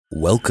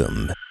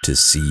Welcome to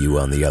See You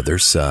on the Other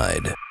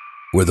Side,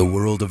 where the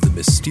world of the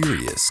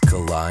mysterious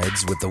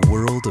collides with the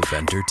world of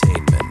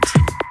entertainment.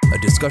 A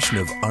discussion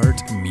of art,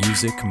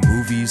 music,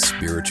 movies,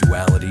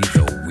 spirituality,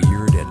 the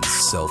weird, and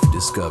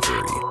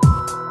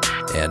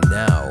self-discovery. And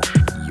now,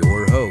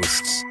 your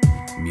hosts,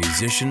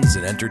 musicians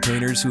and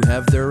entertainers who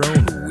have their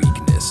own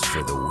weakness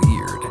for the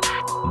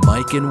weird,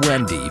 Mike and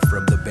Wendy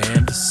from the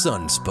band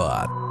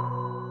Sunspot.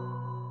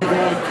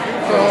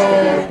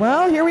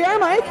 Well, here we are,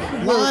 Mike.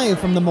 Live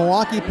from the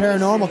Milwaukee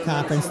Paranormal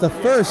Conference, the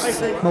first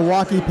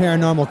Milwaukee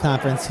Paranormal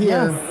Conference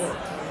here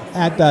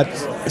at the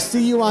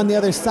See You on the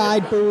Other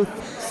Side booth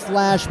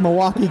 /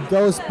 Milwaukee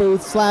Ghost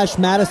booth /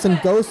 Madison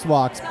Ghost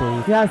Walks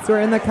booth. Yes,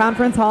 we're in the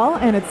conference hall,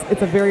 and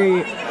it's a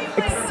very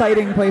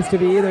exciting place to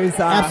be. There's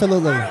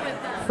absolutely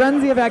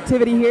frenzy of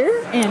activity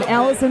here, and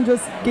Allison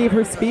just gave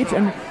her speech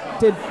and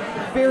did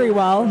very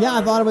well. Yeah,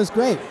 I thought it was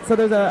great. So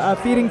there's a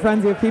feeding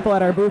frenzy of people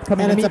at our booth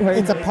coming to meet her.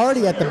 It's a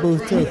party at the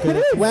booth, too. It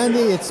is. It's Wendy,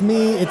 it's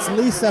me, it's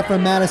Lisa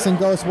from Madison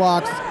Ghost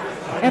Walks.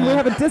 And we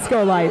have a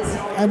disco light.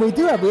 And we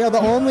are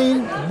the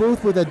only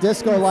booth with a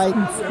disco light.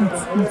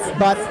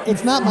 But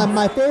it's not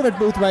my favorite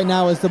booth right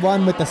now is the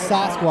one with the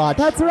Sasquatch.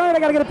 That's right, I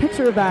gotta get a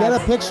picture of that. Get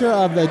a picture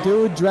of the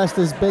dude dressed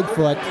as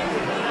Bigfoot.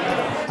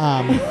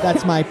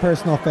 That's my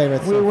personal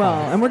favorite. We will.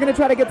 And we're going to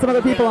try to get some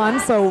other people on,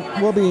 so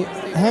we'll be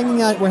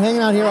hanging out. We're hanging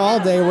out here all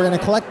day. We're going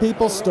to collect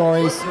people's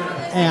stories.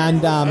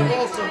 And,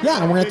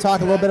 and we're going to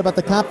talk a little bit about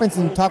the conference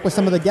and talk with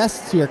some of the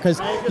guests here.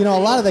 Because, a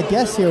lot of the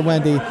guests here,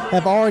 Wendy,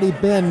 have already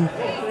been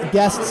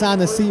guests on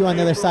the See You on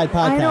the Other Side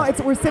podcast. I know.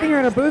 We're sitting here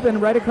in a booth,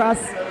 and right across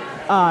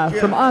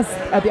from us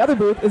at the other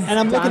booth is And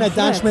I'm looking at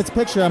Don Schmidt's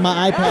picture on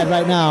my iPad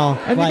right now.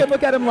 And you can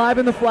look at him live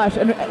in the flesh.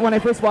 And when I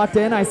first walked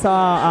in, I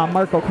saw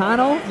Mark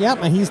O'Connell.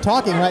 Yep, and he's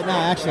talking right now,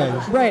 actually.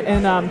 Right,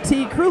 and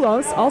T.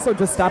 Krulos also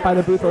just stopped by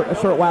the booth a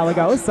short while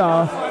ago.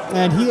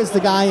 And he is the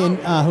guy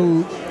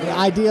who the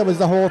idea was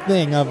the whole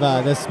thing of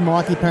this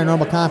Milwaukee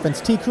Paranormal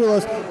Conference. T.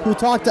 Krulos, who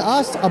talked to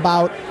us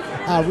about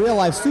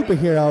real-life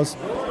superheroes,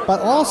 but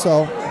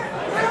also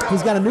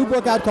he's got a new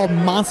book out called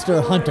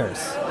Monster Hunters.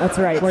 That's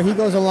right. Where he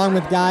goes along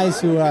with guys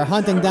who are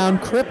hunting down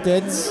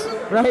cryptids.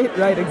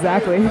 Right,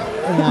 exactly.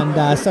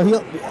 And so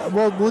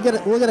we'll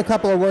get a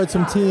couple of words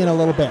from T in a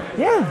little bit.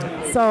 Yeah.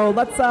 So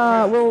let's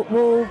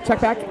we'll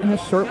check back in a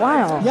short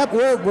while. Yep,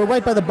 we're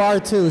right by the bar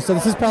too, so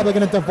this is probably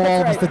going to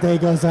devolve as the day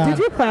goes on. Did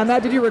you plan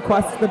that? Did you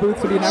request the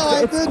booth to be next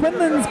to? It's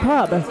Quinlan's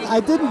Pub. I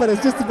didn't, but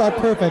it's just about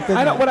perfect.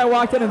 I know. When I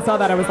walked in and saw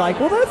that, I was like,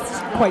 well,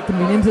 that's quite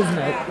convenient, isn't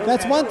it?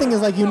 That's one thing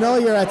is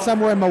you're at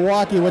somewhere in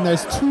Milwaukee when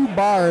there's two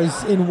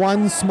bars in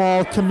one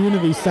small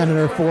community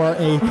center for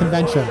a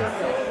convention.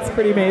 It's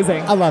pretty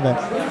amazing. I love it.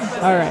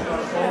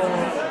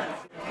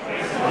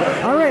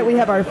 All right, we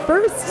have our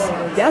first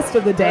guest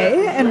of the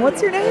day, and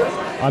what's your name?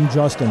 I'm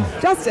Justin.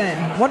 Justin,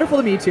 wonderful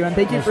to meet you, and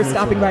thank you for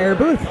stopping by our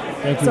booth.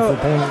 Thank you for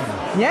pulling.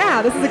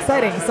 Yeah, this is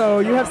exciting. So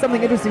you have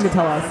something interesting to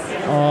tell us.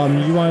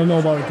 You want to know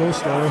about a ghost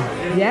story?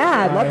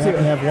 Yeah, I'd love to.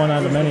 I have one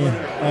out of many.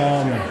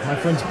 My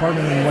friend's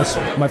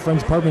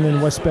apartment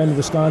in West Bend,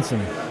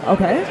 Wisconsin.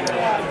 Okay.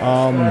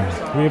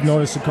 We have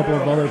noticed a couple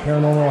of other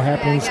paranormal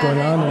happenings going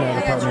on in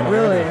that apartment.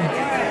 Really?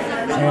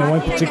 And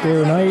one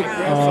particular night,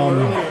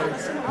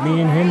 me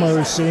and him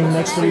are sitting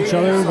next to each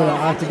other with an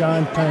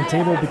octagon kind of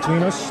table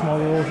between us, small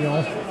little,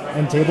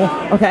 end table.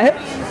 Okay.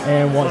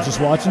 And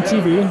just watching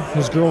TV.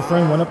 His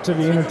girlfriend went up to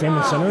the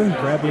entertainment center and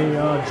grabbed a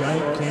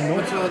giant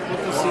candle.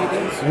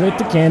 Lit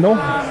the candle.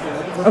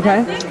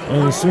 Okay.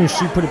 And as soon as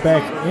she put it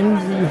back in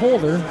the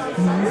holder,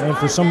 and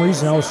for some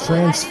reason I was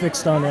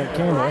transfixed on that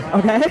candle.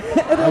 Okay.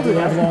 I did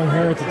have long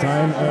hair at the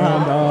time,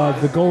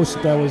 and the ghost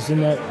that was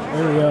in that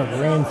area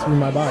ran through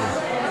my body.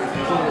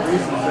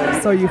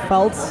 So you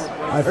felt?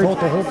 I felt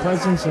the whole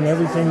presence and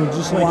everything,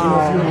 just like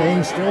if you're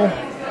laying still,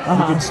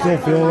 you can still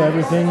feel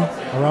everything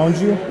around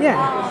you.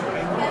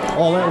 Yeah.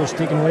 All that was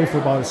taken away for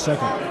about a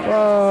second.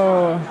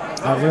 Whoa.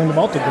 I learned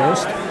about the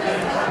ghost.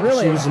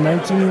 Really? She was a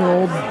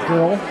 19-year-old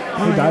girl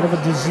who died of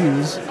a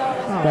disease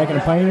back in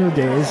the pioneer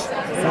days.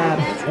 Sad.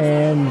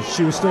 And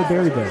she was still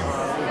buried there.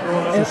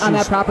 On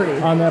that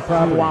property? On that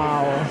property.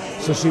 Wow.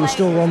 So she was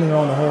still roaming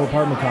around the whole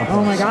apartment complex.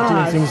 Oh my God.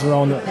 Doing things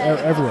around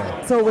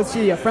everywhere. So was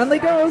she a friendly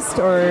ghost,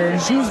 or?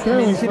 She was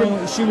apparently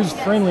friendly. She was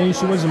friendly.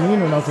 She wasn't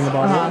mean or nothing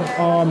about it.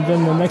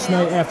 Then the next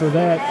night after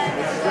that,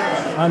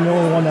 I'm the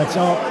only one that's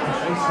out.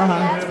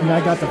 And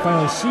I got to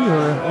finally see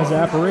her as an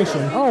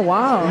apparition. Oh,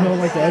 wow.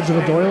 Like the edge of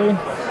a doily?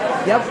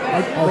 Yep.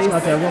 It's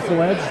got that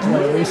ruffle edge,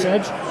 like a lace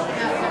edge.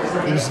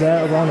 Is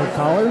that around her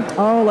collar?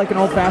 Oh, like an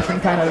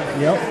old-fashioned kind of...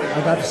 Yep.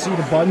 I got to see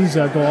the buttons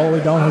that go all the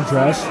way down her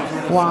dress.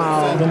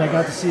 Wow. Then I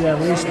got to see that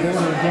lace border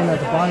again at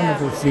the bottom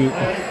of her feet.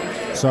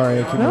 Sorry,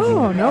 I keep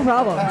moving. No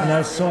problem. And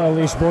I saw a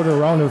lace border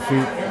around her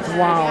feet.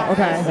 Wow,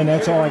 okay. And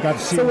that's all I got to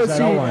see was that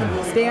outline. So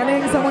was she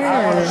standing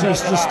somewhere? Or? She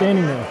was just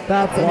standing there.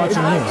 That's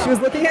watching me. She was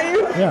looking at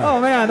you? Yeah.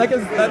 Oh, man, that's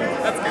goosebumps.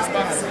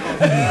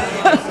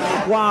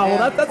 Wow,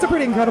 well, that's a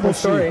pretty incredible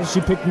story.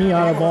 She picked me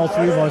out of all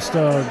three of us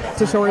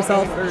to show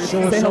herself or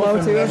show say hello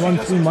herself to. and run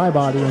through my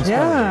body and stuff.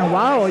 Yeah,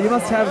 wow. You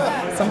must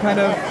have some kind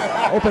of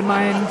open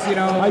mind,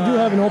 I do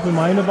have an open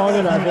mind about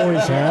it. I've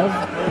always have.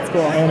 That's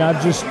cool. And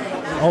I've just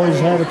always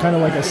had a kind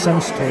of like a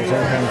sense towards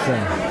that kind of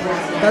thing.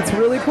 That's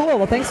really cool.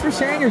 Well, thanks for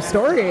sharing your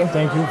story.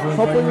 Thank you for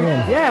inviting me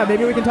in. Yeah,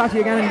 maybe we can talk to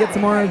you again and get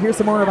some more, hear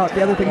some more about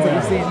the other things that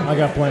you've seen. I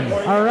got plenty.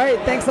 All right,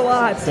 thanks a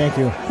lot. Thank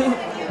you.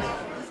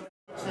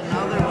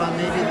 Another one,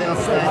 maybe they'll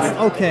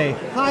start. Okay.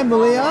 Hi,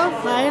 Malia.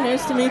 Hi,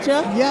 nice to meet you.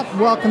 Yep.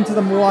 Welcome to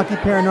the Milwaukee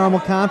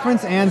Paranormal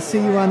Conference and See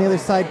You on the Other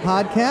Side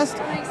podcast.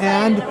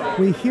 And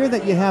we hear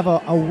that you have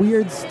a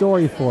weird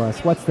story for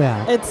us. What's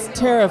that? It's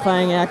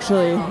terrifying,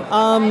 actually.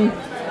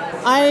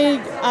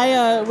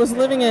 I was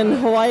living in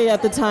Hawaii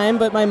at the time,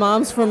 but my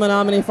mom's from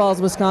Menominee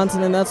Falls,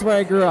 Wisconsin, and that's where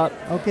I grew up.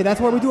 Okay, that's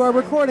where we do our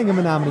recording in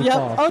Menominee Yep.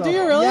 Falls. Oh, do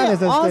you really? Yeah,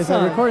 there's a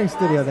Awesome. recording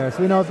studio there,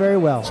 so we know it very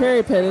well.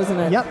 Cherry Pit, isn't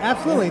it? Yep,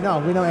 absolutely. No,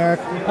 we know Eric.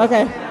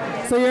 Okay.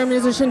 So you're a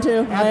musician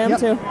too? I am Yep.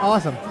 too.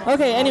 Awesome.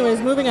 Okay, anyways,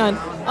 moving on.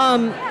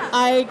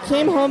 I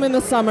came home in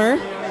the summer,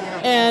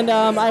 and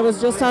I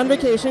was just on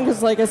vacation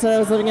because, like I said, I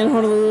was living in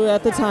Honolulu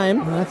at the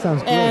time. Well, that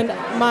sounds great. And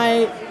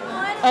my,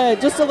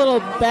 just a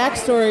little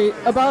backstory,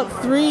 about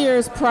 3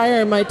 years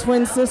prior, my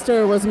twin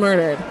sister was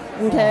murdered.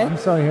 Okay? Oh, I'm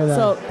sorry to hear that.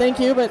 So, thank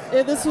you, but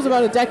this was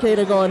about a decade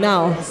ago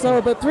now.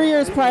 So, but 3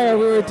 years prior,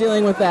 we were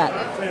dealing with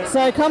that. So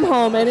I come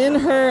home, and in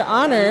her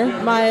honor,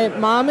 my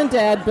mom and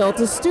dad built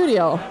a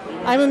studio.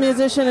 I'm a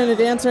musician and a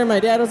dancer.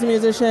 My dad was a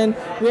musician.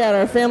 We had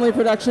our family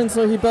production,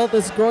 so he built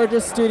this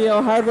gorgeous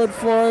studio, hardwood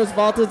floors,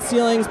 vaulted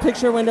ceilings,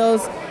 picture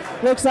windows.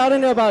 Looks out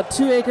into about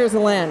 2 acres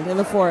of land in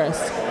the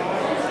forest.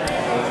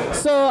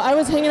 So I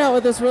was hanging out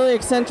with this really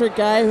eccentric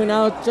guy who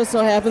now just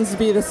so happens to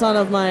be the son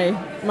of my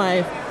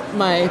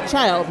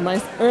child,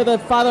 or the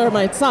father of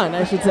my son,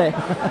 I should say.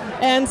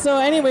 And so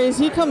anyways,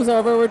 he comes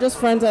over. We're just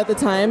friends at the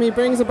time. He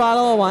brings a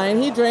bottle of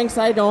wine. He drinks.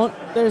 I don't.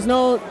 There's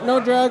no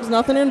drugs,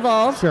 nothing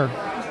involved. Sure.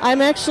 I'm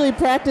actually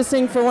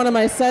practicing for one of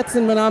my sets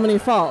in Menominee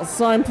Falls,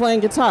 so I'm playing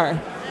guitar.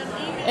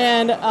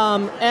 And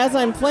as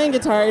I'm playing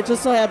guitar, it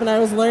just so happened I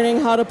was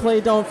learning how to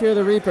play Don't Fear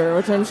the Reaper,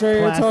 which I'm sure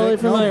you're totally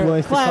familiar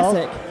with.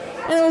 Classic.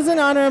 And it was in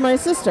honor of my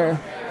sister.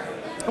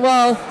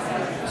 Well,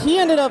 he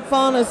ended up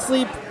falling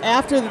asleep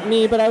after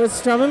me, but I was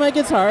strumming my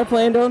guitar,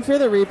 playing Don't Fear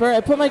the Reaper. I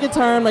put my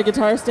guitar on my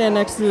guitar stand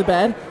next to the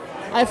bed.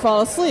 I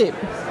fall asleep.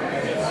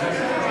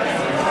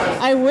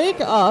 I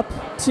wake up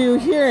to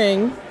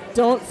hearing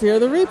Don't Fear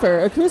the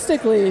Reaper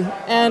acoustically,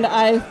 and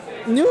I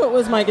knew it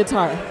was my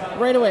guitar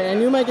right away. I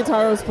knew my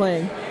guitar was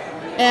playing.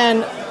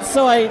 And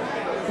so I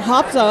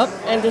hopped up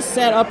and just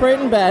sat upright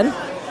in bed,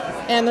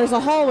 and there's a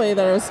hallway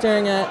that I was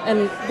staring at,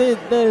 and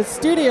the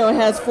studio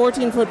has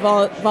 14-foot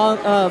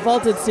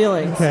vaulted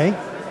ceilings. Okay.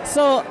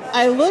 So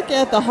I look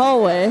at the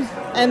hallway,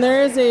 and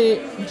there is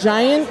a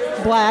giant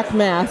black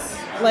mass,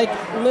 like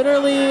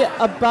literally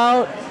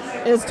about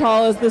as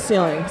tall as the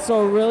ceiling.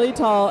 So really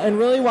tall and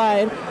really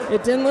wide.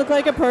 It didn't look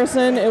like a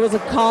person. It was a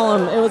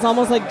column. It was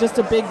almost like just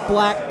a big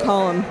black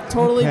column,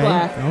 totally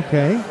black.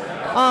 Okay.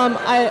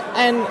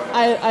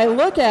 I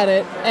look at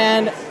it,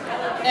 and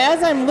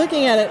as I'm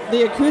looking at it,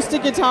 the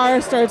acoustic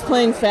guitar starts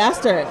playing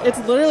faster. It's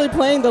literally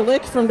playing the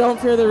lick from Don't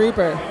Fear the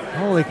Reaper.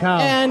 Holy cow.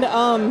 And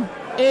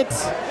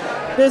it's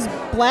this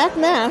black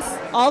mass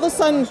all of a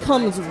sudden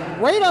comes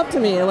right up to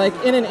me, like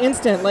in an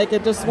instant, like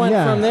it just went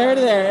from there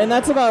to there, and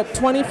that's about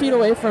 20 feet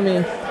away from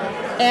me.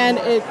 And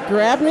it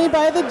grabbed me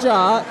by the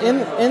jaw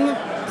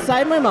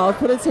inside my mouth,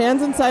 put its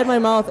hands inside my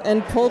mouth,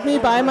 and pulled me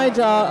by my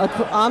jaw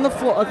on the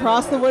floor,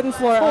 across the wooden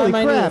floor on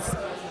my knees.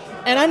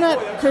 And I'm not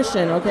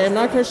Christian, okay? I'm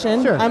not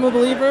Christian. Sure. I'm a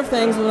believer of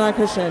things, but I'm not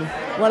Christian.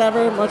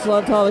 Whatever, much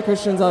love to all the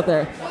Christians out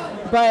there.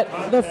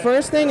 But the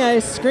first thing I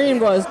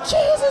screamed was,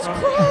 Jesus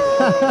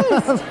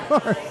Christ! Of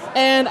course.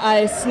 And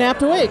I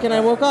snapped awake, and I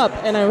woke up,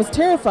 and I was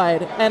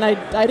terrified. And I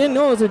didn't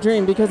know it was a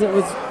dream because it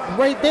was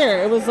right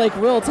there. It was like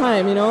real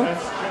time, you know?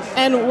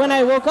 And when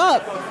I woke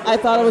up, I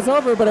thought it was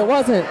over, but it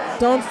wasn't.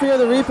 Don't Fear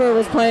the Reaper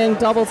was playing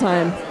double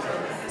time.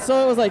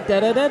 So it was like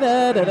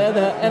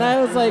da-da-da-da-da-da-da. And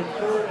I was like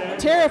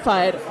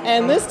terrified.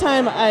 And this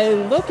time I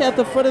look at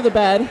the foot of the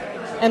bed,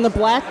 and the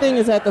black thing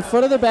is at the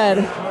foot of the bed,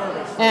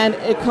 and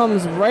it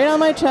comes right on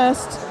my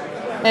chest,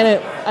 and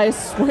I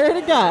swear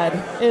to God,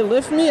 it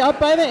lifted me up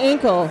by the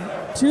ankle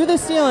to the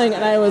ceiling,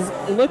 and I was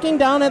looking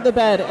down at the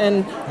bed,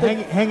 and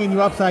hanging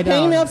you upside down.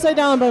 Hanging me upside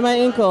down by my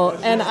ankle,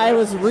 and I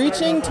was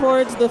reaching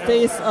towards the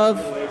face of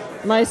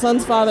my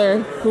son's father,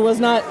 who was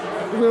not,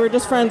 we were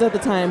just friends at the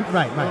time.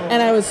 Right.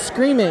 And I was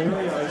screaming.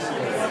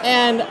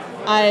 And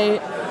I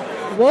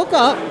woke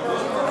up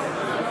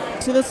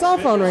to the cell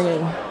phone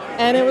ringing,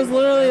 and it was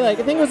literally like,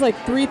 I think it was like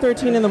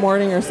 3:13 in the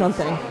morning or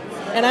something.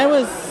 And I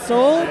was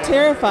so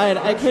terrified,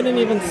 I couldn't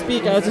even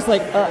speak. I was just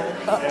like,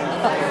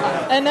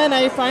 And then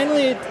I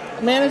finally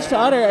managed to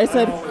utter, I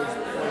said,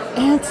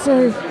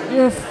 answer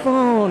your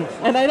phone.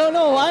 And I don't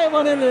know why I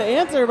want him to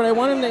answer, but I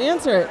want him to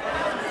answer it.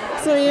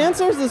 So he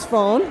answers his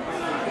phone,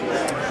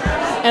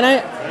 and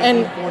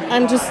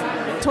I'm just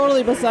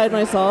totally beside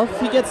myself.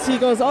 He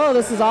goes, oh,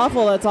 this is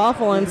awful, that's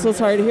awful, I'm so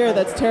sorry to hear,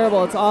 that's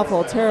terrible, it's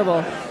awful,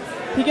 terrible.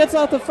 He gets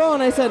out the phone,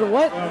 I said, who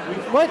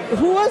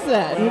was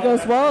that? And he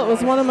goes, well, it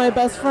was one of my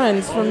best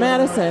friends from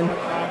Madison.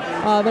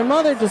 Their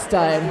mother just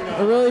died,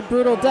 a really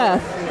brutal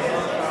death.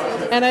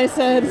 And I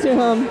said to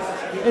him,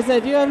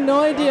 you have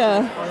no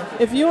idea.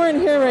 If you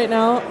weren't here right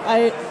now,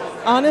 I,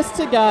 honest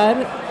to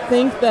God,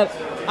 think that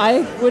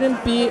I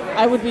would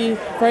be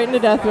frightened to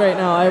death right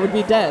now. I would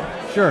be dead.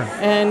 Sure.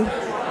 And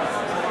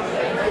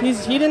he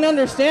didn't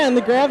understand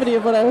the gravity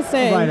of what I was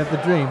saying. Right, of the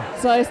dream.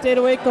 So I stayed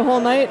awake the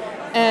whole night,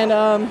 and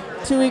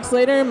 2 weeks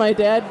later, my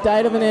dad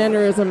died of an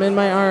aneurysm in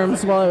my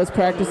arms while I was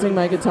practicing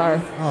my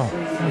guitar. Oh,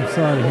 I'm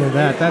sorry to hear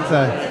that.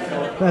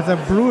 That's a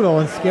brutal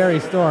and scary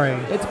story.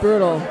 It's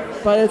brutal,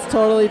 but it's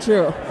totally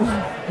true.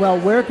 Well,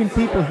 where can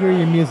people hear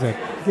your music?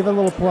 Give a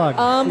little plug.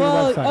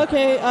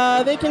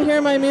 They can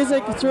hear my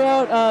music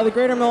throughout the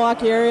greater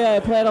Milwaukee area. I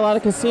play at a lot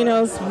of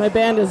casinos. My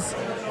band is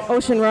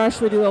Ocean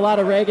Rush. We do a lot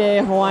of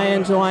reggae,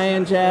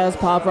 Hawaiian, jazz,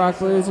 pop, rock,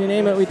 blues, you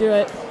name it, we do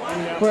it.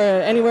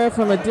 We're anywhere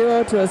from a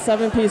duo to a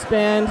 7-piece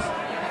band.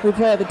 We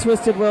play at the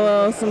Twisted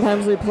Willow.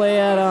 Sometimes we play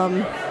at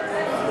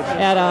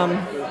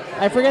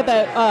I forget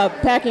that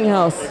packing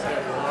house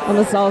on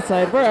the south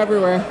side. We're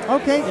everywhere.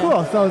 Okay,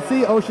 cool. So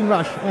see Ocean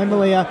Rush and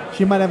Malia.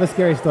 She might have a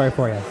scary story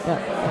for you. Yeah.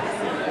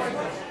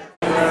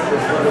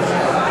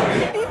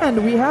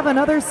 And we have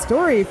another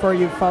story for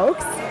you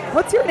folks.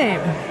 What's your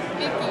name?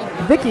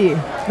 Vicky. Vicky.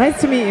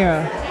 Nice to meet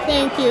you.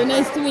 Thank you.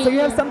 Nice to meet you. So you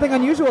have something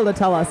unusual to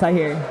tell us, I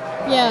hear.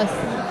 Yes.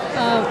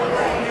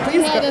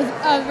 We had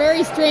a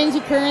very strange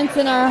occurrence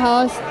in our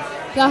house.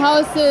 The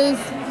house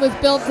was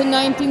built in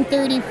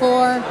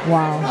 1934.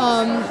 Wow.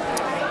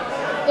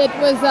 It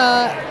was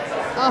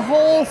a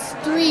whole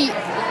street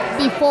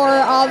before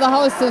all the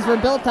houses were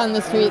built on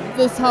the street.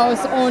 This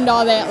house owned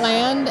all that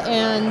land,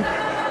 and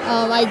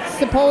I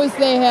suppose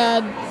they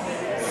had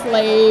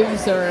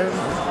slaves, or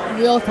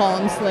we'll call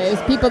them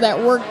slaves, people that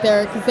worked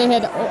there, because they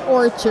had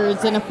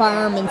orchards and a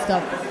farm and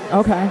stuff.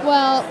 Okay.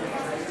 Well,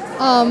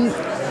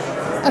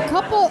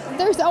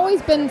 there's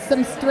always been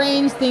some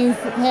strange things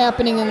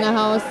happening in the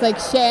house, like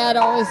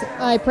shadows.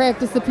 I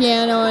practice the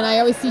piano, and I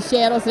always see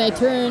shadows, and I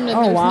turn, and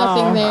there's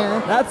nothing there.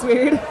 That's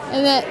weird.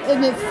 And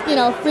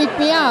it's, freaked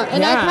me out.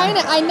 And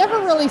I never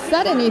really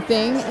said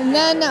anything. And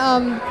then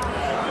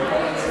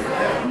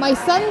my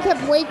son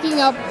kept waking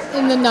up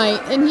in the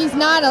night, and he's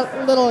not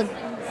a little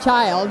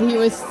child. He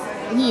was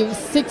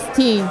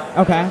 16.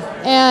 Okay.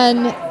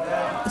 And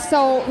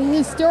so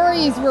his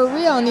stories were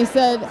real, and he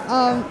said,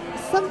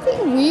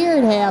 something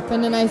weird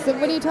happened. And I said,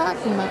 what are you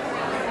talking about?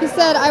 He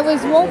said, I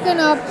was woken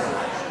up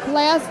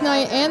last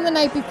night and the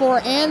night before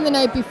and the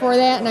night before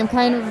that, and I'm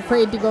kind of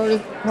afraid to go to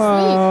sleep.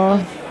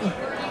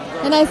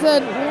 And I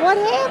said, what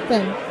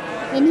happened?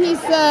 And he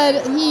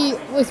said he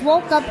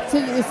woke up to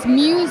this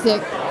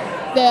music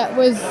that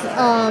was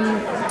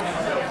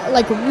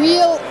like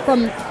real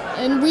from,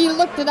 and we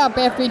looked it up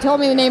after he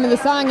told me the name of the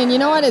song, and you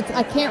know what?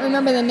 I can't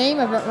remember the name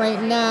of it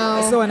right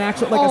now. So an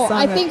actual, like a song.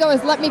 I think it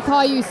was Let Me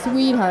Call You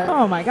Sweetheart.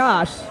 Oh my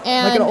gosh.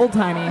 And like an old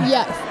timey.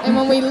 Yes. And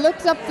when we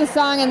looked up the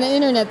song on the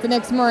internet the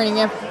next morning,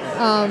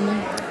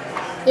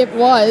 it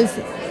was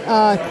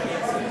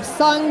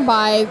sung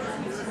by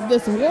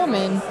this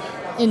woman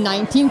in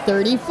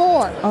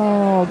 1934.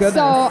 Oh, goodness.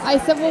 So I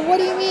said, well, what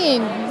do you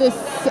mean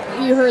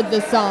you heard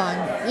this song?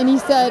 And he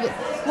said,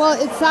 well,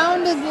 it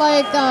sounded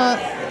like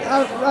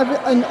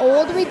an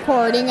old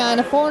recording on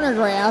a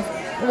phonograph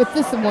with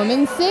this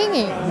woman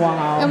singing.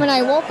 Wow. And when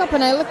I woke up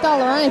and I looked all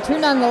around, I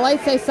turned on the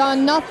lights, I saw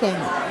nothing.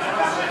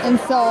 And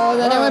so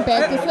then I went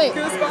back to sleep.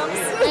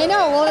 Goosebumps. I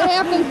know. Well, it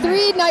happened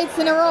 3 nights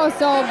in a row.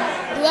 So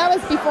that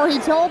was before he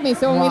told me.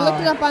 So when we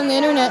looked it up on the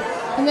internet,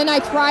 and then I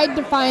tried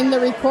to find the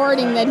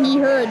recording that he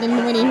heard. And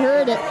when he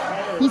heard it,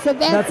 he said,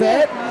 that's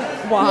it.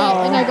 Wow.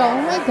 Yeah, and I go,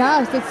 oh my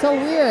gosh, that's so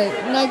weird.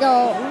 And I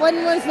go,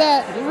 when was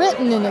that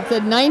written? And it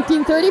said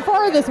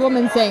 1934, this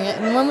woman sang it.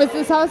 And when was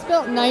this house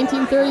built?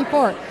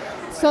 1934.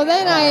 So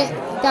then I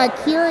got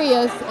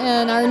curious,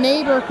 and our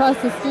neighbor across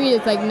the street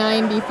is like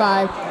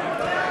 95.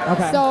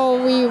 Okay.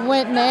 So we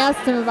went and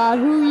asked him about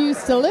who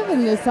used to live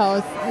in this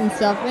house and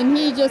stuff. And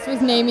he just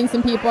was naming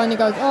some people, and he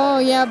goes, oh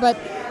yeah, but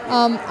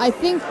I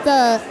think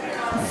the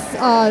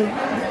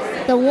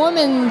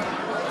woman...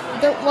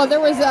 there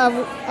was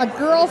a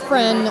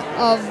girlfriend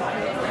of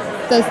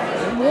the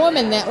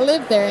woman that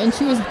lived there, and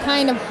she was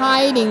kind of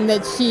hiding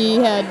that she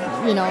had,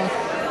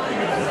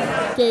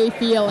 gay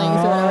feelings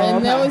or whatever.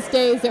 In those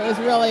days, it was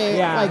really,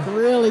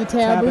 really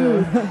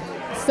taboo.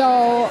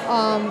 So,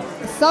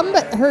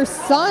 her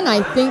son,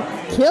 I think,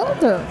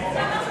 killed her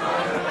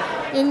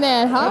in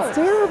that house. That's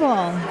terrible.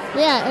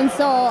 Yeah, and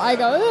so I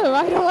go, ooh,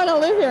 I don't want to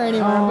live here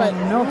anymore. Oh, but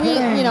no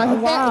kidding. He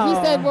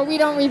said, well, we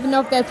don't even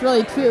know if that's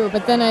really true.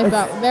 But then I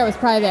thought that was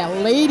probably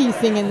that lady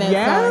singing that song.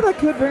 Yeah, that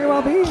could very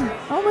well be.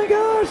 Oh my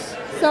gosh.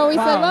 So we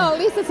said, well, at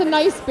least it's a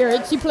nice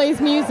spirit. She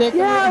plays music.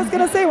 Yeah, I was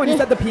gonna say when you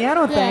said the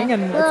piano thing,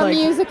 and we're it's a like,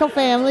 musical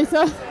family,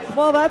 so.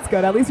 Well, that's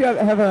good. At least you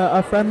have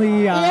a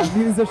friendly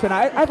musician.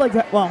 I'd like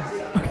to. Well,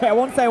 okay, I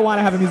won't say I want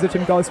to have a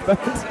musician ghost, but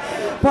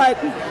But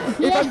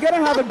if I'm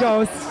gonna have a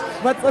ghost,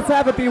 let's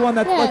have it be one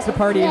that likes to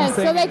party and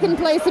sing. So they can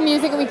play some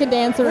music and we can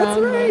dance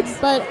around. That's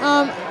right. But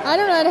I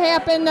don't know. It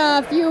happened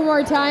a few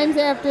more times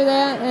after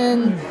that,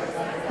 and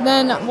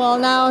then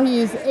now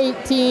he's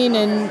 18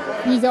 and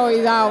he's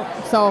always out.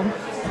 So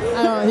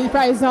I don't know. He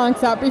probably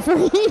zonks up before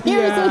he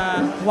hears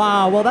it.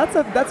 Wow. Well,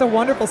 that's a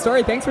wonderful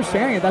story. Thanks for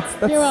sharing it.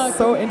 That's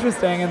so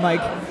interesting and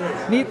like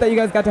neat that you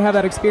guys got to have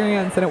that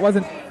experience and it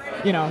wasn't,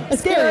 a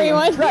scary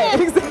one. Right.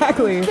 Yeah.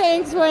 Exactly.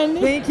 Thanks,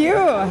 Wendy. Thank you.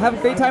 Have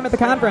a great time at the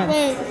conference.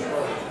 Thanks.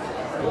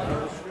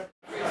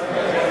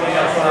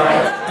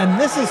 And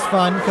this is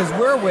fun because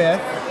we're with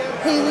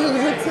Haley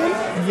Erickson.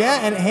 Yeah,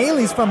 and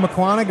Haley's from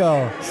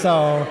Mukwonago,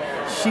 so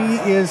she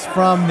is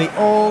from the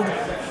old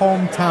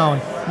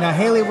hometown. Now,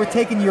 Haley, we're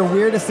taking your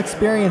weirdest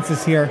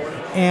experiences here,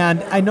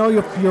 and I know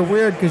you're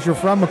weird because you're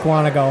from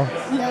Mukwonago.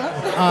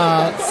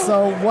 Yeah.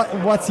 So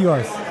what's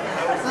yours?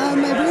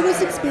 My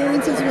weirdest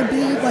experiences would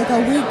be like a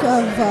week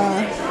of,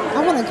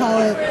 I want to call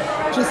it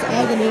just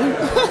agony.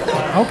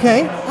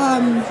 Okay.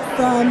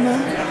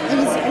 It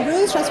was a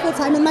really stressful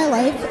time in my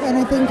life, and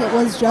I think it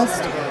was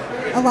just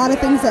a lot of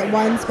things at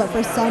once, but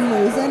for some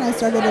reason I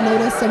started to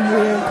notice some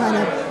weird kind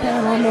of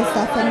paranormal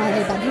stuff in my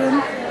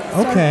bedroom.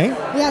 Okay.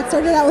 Yeah, it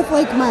started out with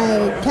like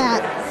my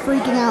cat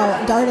freaking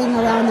out, darting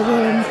around the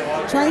room,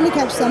 trying to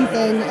catch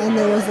something, and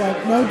there was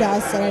like no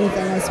dust or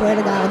anything, I swear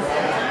to God.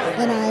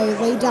 And I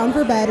laid down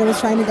for bed and was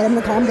trying to get him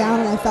to calm down,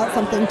 and I felt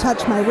something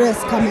touch my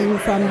wrist coming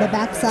from the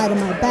back side of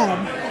my bed.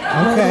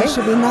 Where there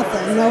should be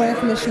nothing, no air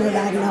conditioner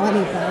bed, no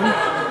anything.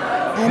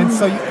 And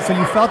so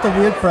you felt a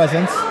weird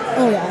presence.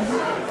 Oh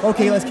yeah.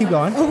 Okay, let's keep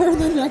going. Over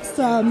the next,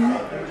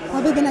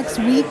 probably the next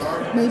week,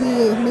 maybe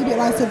it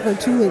lasted for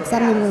 2 weeks, I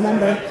don't even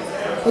remember.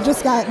 It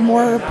just got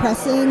more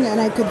pressing, and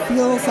I could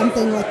feel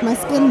something like my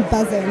skin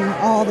buzzing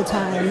all the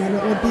time, and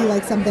it would be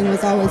like something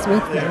was always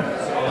with me.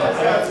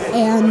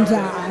 And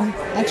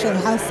actually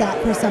house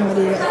sat for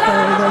somebody for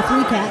their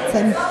 3 cats,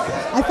 and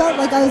I felt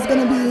like I was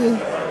going to be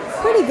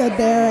pretty good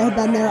there. I had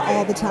been there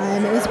all the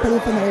time. It was a pretty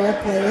familiar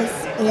place,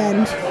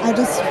 and I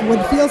just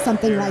would feel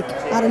something like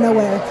out of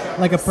nowhere.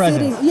 Like a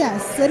presence.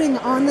 Sitting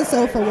on the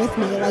sofa with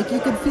me. Like you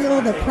could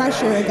feel the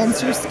pressure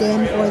against your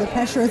skin, or the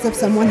pressure as if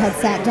someone had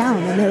sat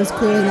down, and there was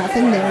clearly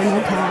nothing there,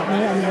 no cat,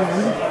 no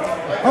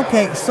anyone.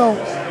 Okay, so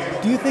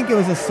do you think it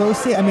was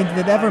associated? I mean, did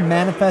it ever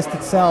manifest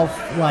itself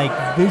like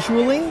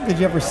visually? Did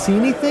you ever see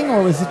anything,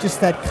 or was it just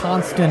that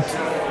constant,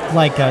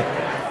 like a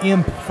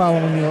imp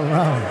following you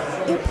around?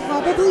 It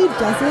probably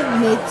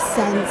doesn't make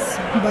sense,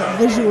 but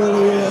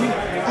visually,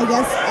 I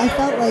guess I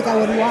felt like I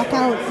would walk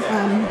out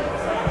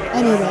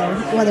anywhere,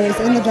 whether it's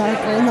in the dark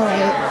or in the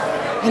light,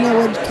 and it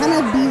would kind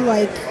of be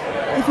like,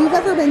 if you've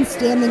ever been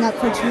standing up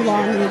for too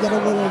long and you get a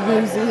little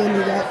woozy and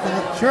you get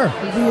that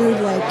weird,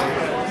 like,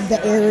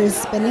 the air is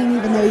spinning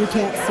even though you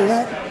can't see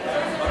it,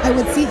 I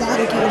would see that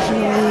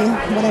occasionally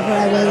whenever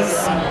I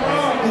was,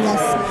 I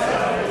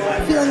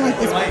guess, feeling like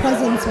this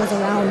presence was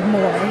around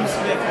more.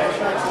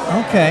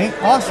 Okay,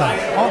 awesome.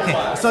 Okay,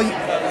 so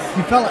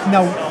you felt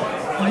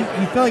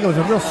you felt like it was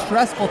a real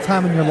stressful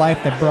time in your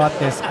life that brought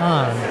this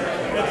on.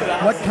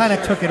 What kind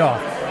of took it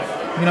off?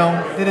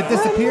 Did it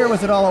disappear?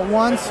 Was it all at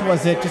once?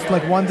 Was it just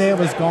like one day it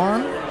was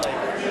gone?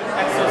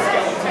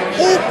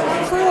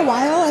 For a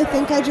while, I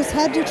think I just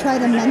had to try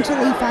to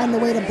mentally find a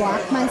way to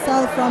block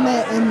myself from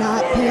it and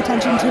not pay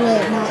attention to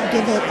it, not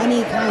give it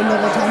any kind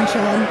of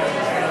attention.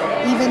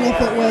 Even if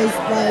it was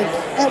like,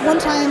 at one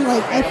time,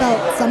 like I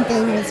felt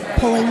something was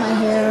pulling my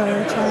hair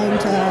or trying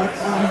to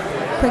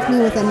prick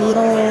me with a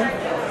needle,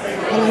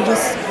 and I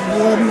just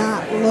would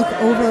not look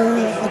over,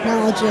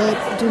 acknowledge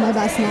it, do my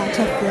best not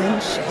to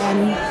flinch,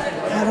 and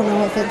I don't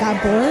know if it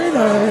got bored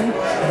or...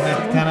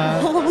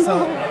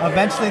 So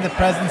eventually the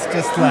presence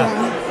just left.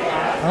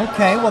 Yeah.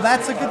 Okay, well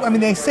that's a good... I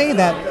mean, they say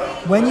that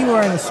when you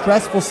are in a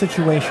stressful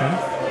situation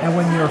and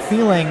when you're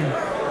feeling...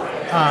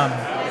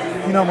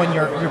 when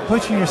you're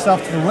pushing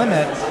yourself to the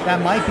limit,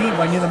 that might be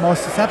when you're the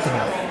most susceptible.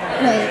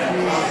 Right.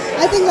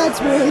 I think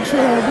that's really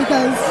true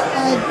because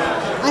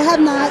I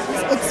have not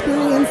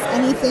experienced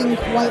anything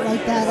quite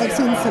like that. I've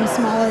seen some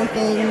smaller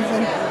things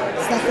and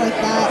stuff like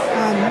that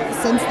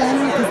since then,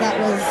 because that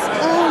was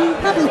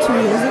probably 2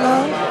 years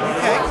ago.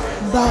 Okay.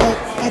 But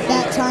at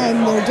that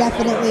time, there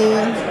definitely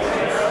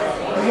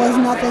was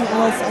nothing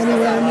else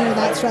anywhere near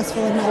that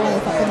stressful in my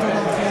life up until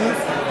that point.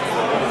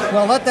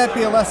 Well, let that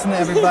be a lesson to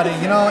everybody.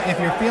 If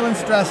you're feeling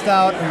stressed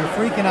out or you're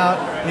freaking out,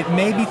 it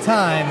may be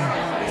time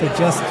to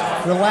just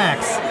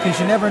relax, because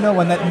you never know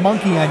when that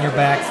monkey on your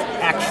back's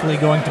actually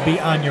going to be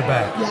on your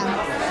back.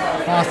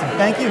 Yeah. Awesome.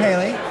 Thank you,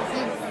 Haley.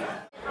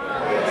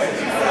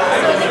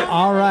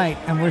 All right,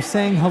 and we're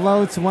saying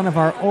hello to one of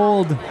our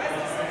old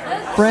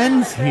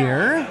friends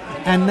here,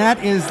 and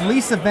that is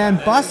Lisa Van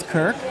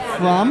Buskirk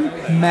from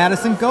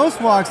Madison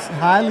Ghost Walks.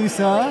 Hi,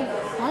 Lisa.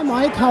 Hi,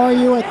 Mike. How are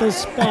you at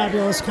this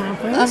fabulous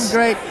conference? I'm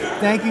great.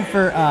 Thank you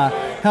for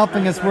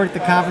helping us work the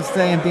conference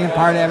today and being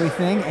part of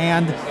everything.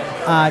 And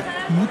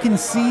you can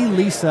see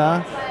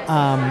Lisa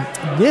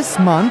this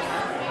month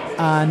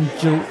on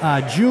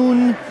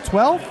June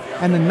 12th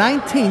and the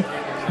 19th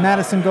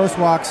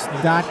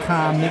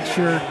MadisonGhostWalks.com. Make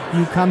sure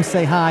you come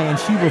say hi, and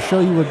she will show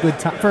you a good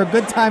time. For a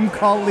good time,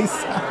 call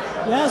Lisa.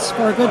 Yes,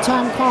 for a good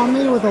time, call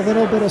me with a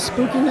little bit of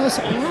spookiness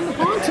and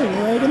haunting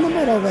right in the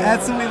middle there.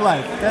 That's what we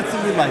like. That's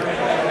what we like.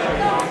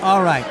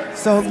 All right.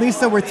 So,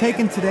 Lisa, we're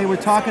talking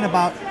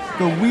about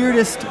the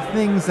weirdest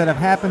things that have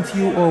happened to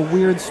you or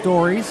weird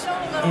stories.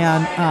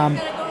 And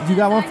you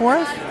got one for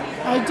us?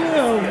 I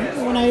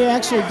do. When I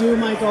actually do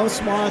my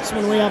ghost walks,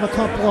 when we have a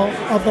couple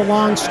of the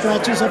long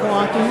stretches of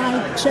walking,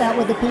 I chat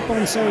with the people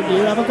and say, do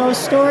you have a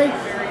ghost story?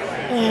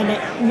 And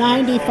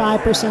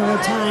 95% of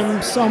the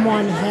time,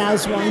 someone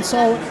has one.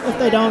 So if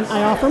they don't,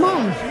 I offer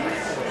mine.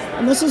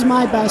 And this is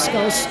my best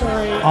ghost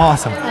story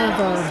Awesome.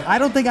 ever. I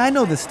don't think I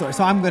know this story,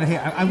 so I'm going to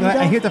hear.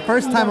 I hear it the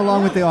first time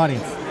along with the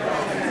audience.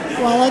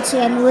 Well, let's see.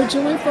 I'm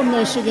originally from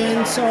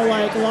Michigan, so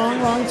like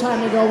long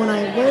time ago when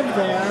I lived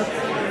there,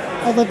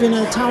 I lived in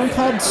a town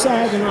called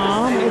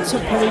Saginaw. It's a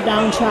pretty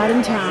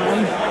downtrodden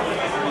town.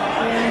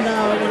 And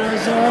when I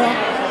was there,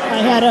 I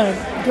had a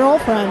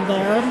girlfriend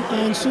there,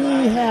 and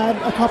she had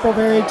a couple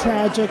very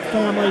tragic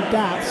family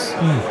deaths.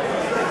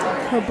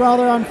 Her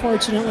brother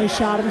unfortunately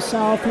shot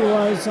himself. He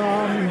was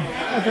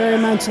a very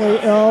mentally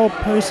ill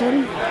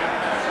person.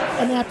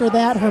 And after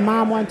that, her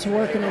mom went to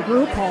work in a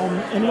group home.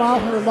 And while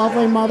her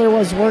lovely mother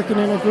was working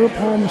in a group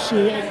home,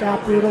 she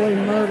got brutally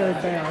murdered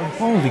there.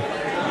 Holy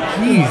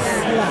jeez.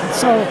 Yeah,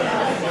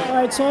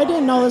 so I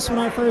didn't know this when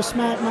I first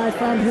met my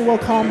friend who we'll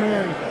call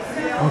Mary.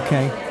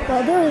 Okay.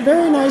 But a very,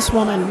 very nice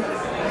woman.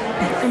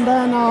 And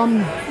then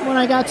when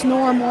I got to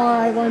know her more,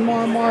 I learned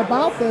more and more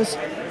about this.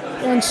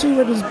 And she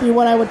would just be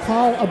what I would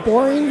call a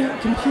boring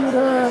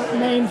computer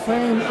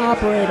mainframe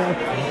operator.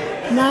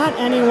 Not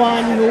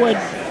anyone who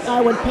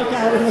I would pick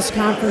out in this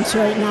conference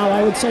right now.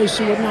 I would say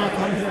she would not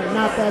come here.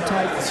 Not that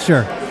type.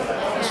 Sure.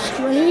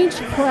 Strange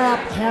crap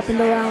happened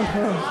around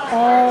her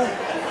all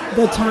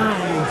the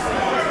time.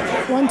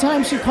 One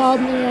time she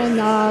called me and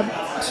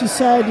she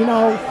said,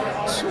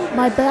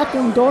 my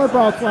bathroom door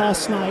broke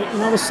last night,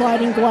 and I was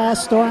sliding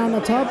glass door on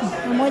the tub.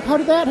 I'm like, how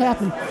did that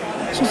happen?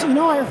 She said,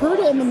 I heard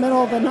it in the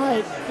middle of the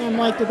night. And I'm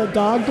like, did the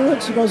dog do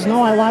it? She goes,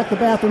 no, I locked the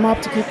bathroom up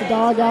to keep the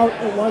dog out.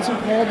 It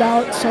wasn't cold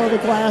out, so the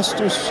glass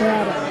just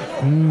shattered.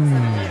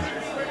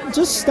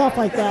 Just stuff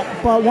like that.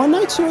 But one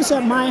night she was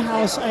at my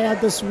house. I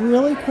had this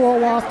really cool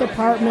loft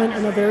apartment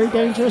in a very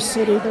dangerous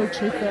city. They're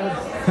cheap there.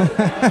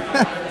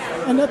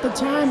 And at the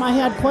time, I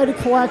had quite a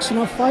collection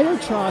of fire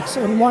trucks,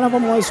 and one of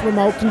them was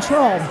remote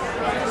control.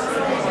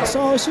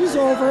 So she's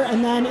over,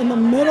 and then in the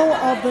middle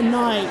of the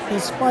night,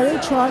 this fire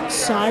truck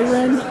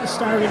siren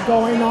started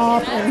going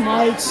off and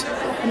lights,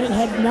 and it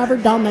had never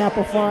done that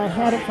before. I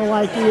had it for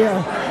like a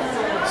year.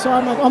 So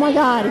I'm like, oh my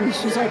God, and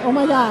she's like, oh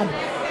my God.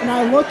 And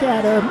I look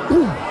at her,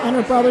 and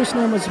her brother's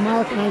name was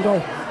Mark, and I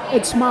go,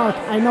 it's Mark.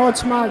 I know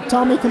it's Mark.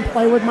 Tell me he can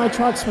play with my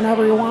trucks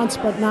whenever he wants,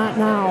 but not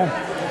now.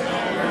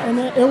 And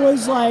it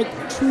was like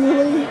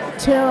truly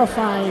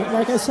terrifying.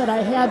 Like I said,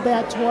 I had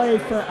that toy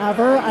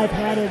forever. I've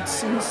had it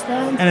since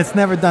then. And it's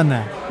never done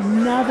that?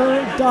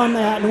 Never done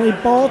that. And we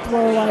both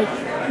were like,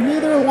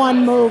 neither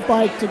one moved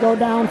like to go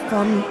down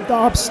from the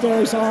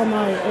upstairs all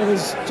night. It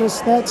was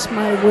just, that's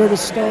my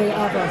weirdest story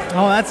ever.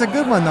 Oh, that's a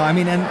good one though. I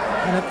mean, and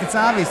it's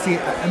obviously,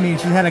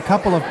 she had a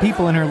couple of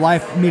people in her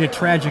life meet a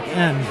tragic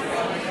end.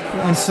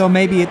 Yes. And so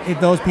maybe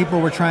those people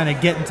were trying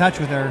to get in touch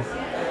with her.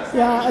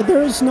 Yeah,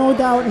 there is no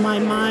doubt in my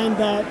mind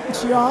that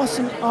she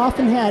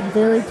often had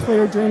very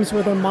clear dreams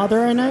with her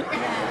mother in it.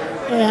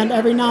 And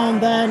every now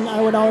and then, I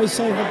would always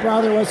say her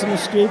brother was a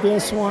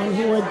mischievous one.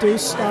 He would do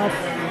stuff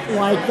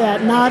like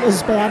that. Not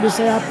as bad as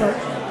that,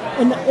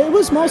 and it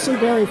was mostly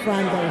very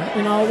friendly.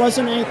 It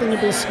wasn't anything to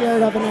be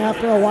scared of. And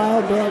after a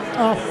while, be like,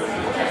 oh,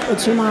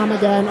 it's your mom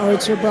again, or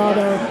it's your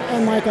brother.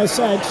 And like I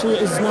said, she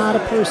is not a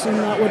person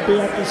that would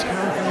be at this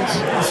conference.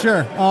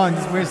 Sure. Oh, and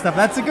just weird stuff.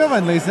 That's a good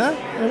one, Lisa.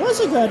 It was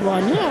a good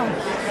one, yeah.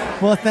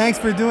 Well, thanks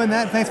for doing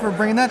that. Thanks for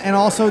bringing that. And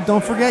also,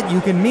 don't forget, you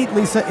can meet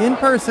Lisa in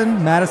person,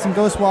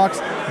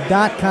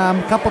 MadisonGhostWalks.com,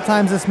 a couple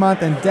times this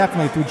month, and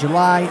definitely through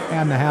July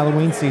and the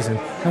Halloween season.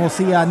 And we'll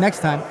see you next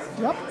time.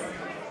 Yep.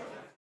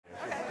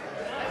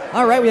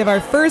 All right, we have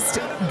our first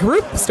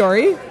group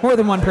story. More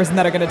than one person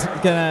that are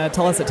gonna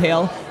tell us a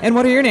tale. And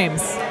what are your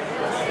names?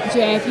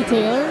 Jackie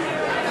Taylor.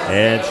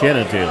 And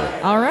Shannon Taylor.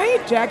 All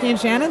right, Jackie and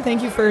Shannon,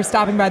 thank you for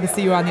stopping by the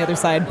See You on the Other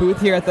Side booth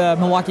here at the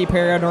Milwaukee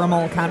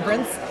Paranormal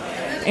Conference.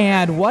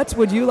 And what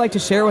would you like to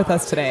share with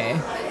us today?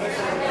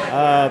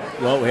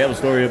 Well, we have a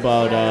story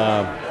about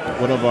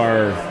one of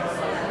our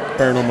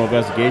paranormal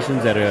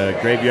investigations at a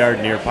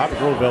graveyard near Poplar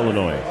Grove,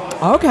 Illinois.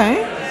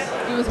 Okay.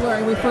 It was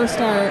where we first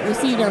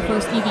received our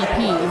first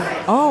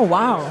EVP. Oh,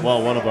 wow.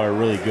 Well, one of our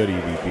really good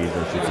EVPs,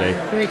 I should say.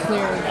 Very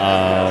clear.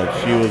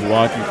 She was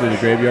walking through the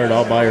graveyard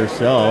all by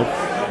herself.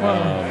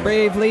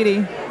 Brave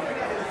lady.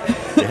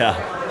 Yeah.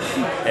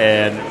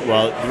 And,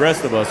 well, the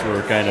rest of us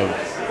were kind of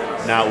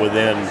not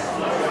within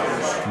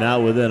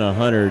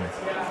 100,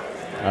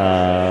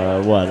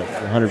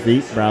 100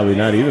 feet? Probably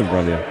not even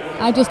from you.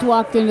 I just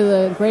walked into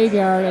the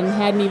graveyard and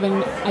hadn't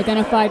even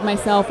identified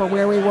myself or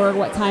where we were,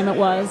 what time it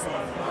was.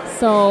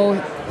 So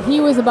he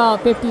was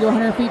about 50 to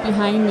 100 feet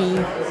behind me,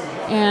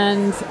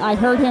 and I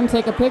heard him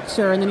take a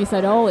picture, and then he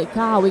said, holy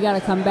cow, we got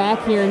to come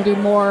back here and do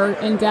more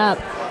in depth.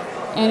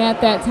 And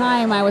at that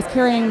time, I was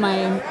carrying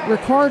my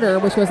recorder,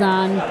 which was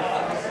on,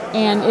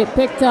 and it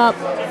picked up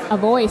a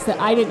voice that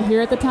I didn't hear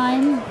at the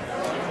time,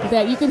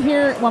 that you could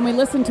hear when we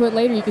listened to it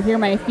later. You could hear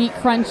my feet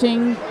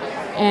crunching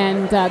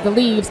and the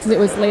leaves, because it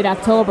was late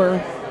October.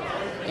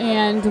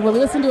 And we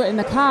listened to it in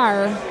the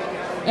car,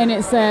 and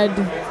it said,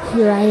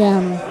 here I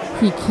am,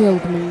 he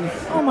killed me.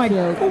 Oh my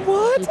God,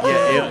 what?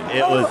 Yeah,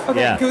 it was.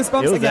 Okay, yeah,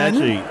 goosebumps it was again.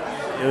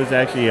 It was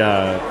actually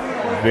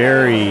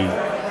very.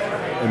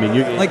 I mean,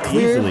 you like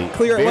clear. Easily,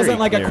 It wasn't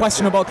like clear. a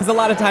questionable, because a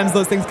lot of times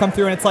those things come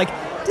through, and it's like,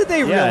 did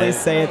they really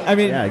say it? I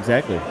mean, yeah,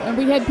 exactly. And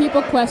we had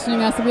people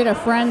questioning us. We had a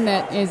friend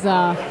that is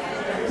a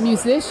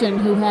musician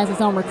who has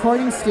his own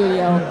recording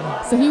studio,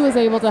 so he was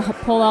able to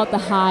pull out the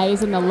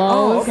highs and the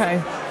lows. Oh,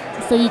 okay.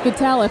 So you could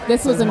tell if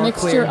this So was it's a more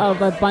mixture clear.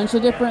 of a bunch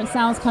of different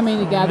sounds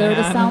coming together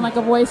to sound like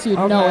a voice, you'd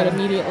know it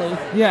immediately.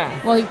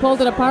 Yeah. Well, he pulled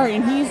it apart,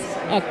 and he's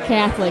a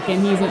Catholic,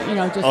 and he's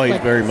just Oh, he's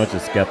like, very much a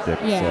skeptic.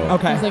 yeah. So.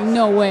 Okay. He's like,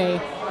 no way.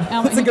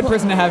 That's a good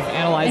person to have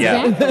analyze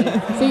Yeah. it.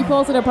 Exactly. So he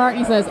pulls it apart, and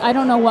he says, I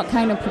don't know what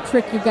kind of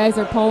trick you guys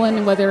are pulling,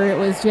 and whether it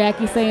was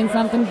Jackie saying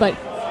something, but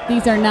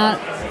these are not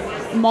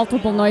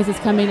multiple noises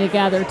coming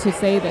together to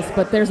say this,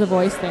 but there's a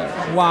voice there.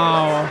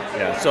 Wow.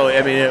 Yeah. So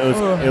I mean, it was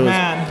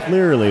man.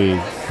 clearly,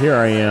 here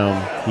I am,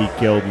 he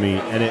killed me,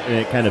 and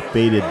it kind of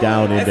faded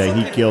down into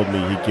he killed me,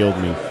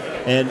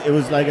 and it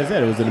was like I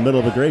said, it was in the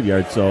middle of a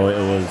graveyard, so it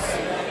was.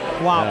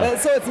 Wow. Yeah.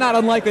 So it's not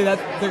unlikely that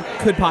there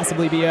could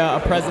possibly be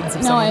a presence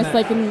of No, someone. it's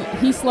like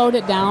he slowed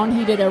it down.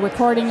 He did a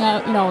recording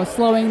of,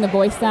 slowing the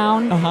voice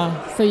down.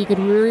 So you could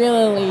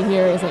really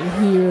hear it. It's like,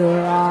 here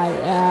I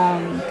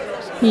am.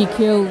 He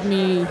killed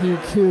me. He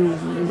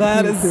killed me.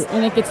 That he is- killed-"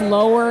 And it gets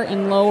lower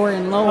and lower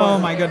and lower. Oh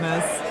my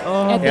goodness.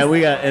 Oh. At Yeah,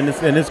 we got in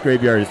this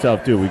graveyard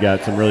itself too. We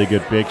got some really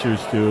good pictures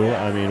too.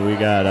 I mean, we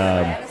got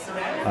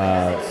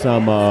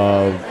some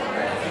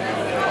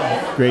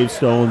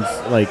gravestones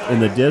like in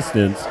the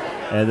distance,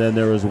 and then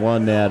there was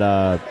one that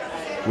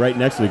right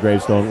next to the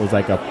gravestone was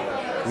like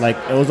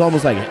it was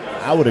almost like,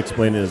 I would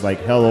explain it as like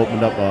hell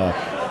opened up a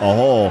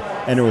hole,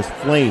 and there was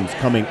flames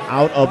coming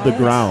out of the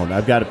ground.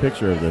 I've got a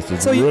picture of this.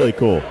 It's really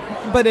cool.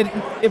 But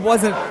it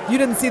wasn't. You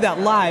didn't see that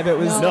live. It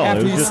was No, after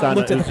it was you just on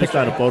looked at the just picture.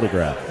 on a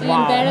photograph. And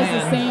Wow, that is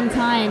man. the same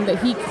time that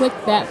he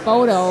clicked that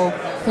photo,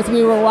 because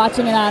we were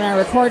watching it on our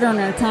recorder in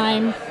our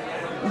time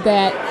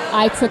that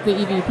I took the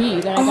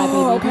EVP, that I got the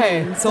Oh, EVP.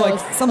 okay. So like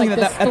it's something like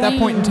that this at that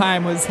point in flame-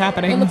 time was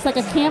happening. It looks like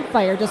a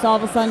campfire just all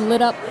of a sudden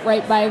lit up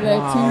right by the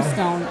Wow.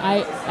 tombstone.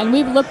 And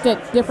we've looked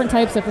at different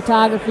types of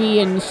photography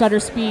and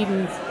shutter speed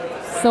and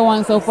so on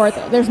and so forth.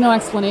 There's no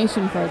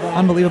explanation for that.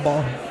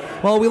 Unbelievable.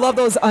 Well, we love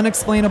those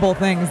unexplainable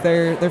things.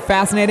 They're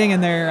fascinating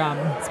and they're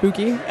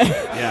spooky.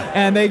 Yeah.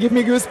 And they give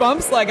me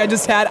goosebumps. Like I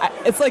just had.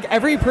 It's like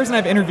every person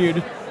I've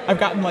interviewed, I've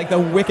gotten like the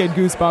wicked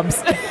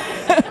goosebumps.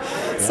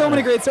 So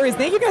many great stories.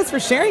 Thank you guys for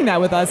sharing that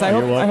with us. I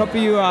You're hope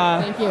welcome. you.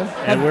 Thank you.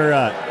 And we're,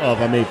 if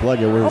I may plug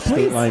it, we're please.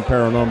 State Line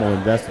Paranormal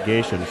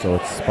Investigation, so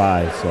it's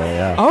spy. So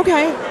yeah.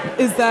 Okay.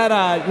 Is that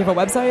you have a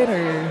website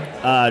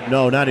or?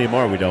 No, not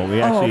anymore. We don't. We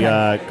actually,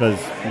 okay. because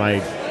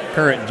my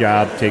current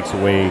job takes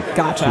away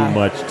Gotcha. too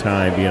much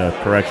time being a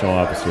correctional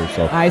officer.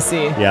 So I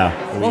see. yeah,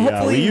 Well,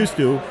 hopefully- we used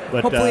to,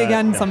 but Hopefully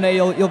again no. someday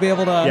you'll be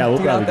able to. Yeah, we'll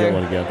to get out probably there.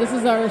 get one again. This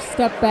is our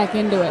step back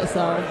into it,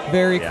 so.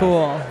 Very Yeah.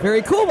 cool.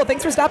 Very cool. Well,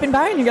 thanks for stopping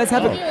by, and you guys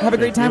have a great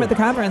thank time you. at the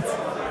conference.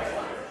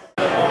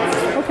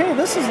 Okay,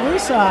 this is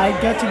Lisa. I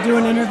get to do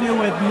an interview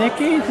with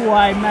Nikki, who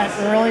I met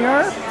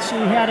earlier. She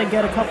had to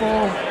get a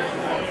couple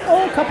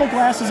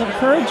glasses of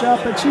courage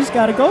up, but she's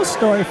got a ghost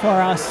story for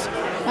us.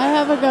 I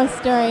have a ghost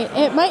story.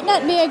 It might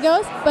not be a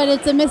ghost, but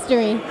it's a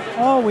mystery.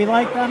 Oh, we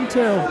like them too.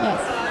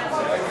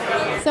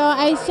 Yes. So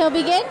I shall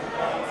begin?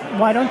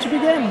 Why don't you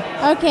begin?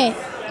 Okay.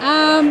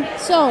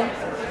 So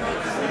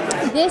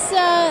this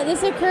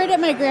occurred at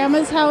my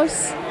grandma's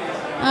house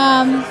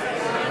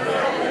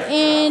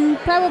in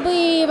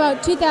probably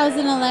about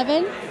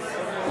 2011.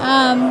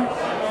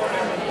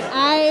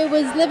 I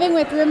was living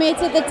with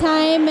roommates at the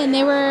time, and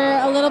they were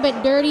a little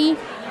bit dirty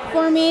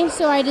for me,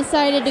 so I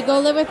decided to go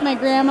live with my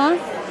grandma.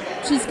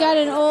 She's got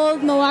an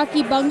old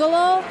Milwaukee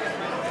bungalow,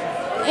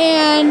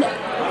 and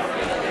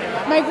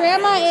my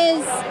grandma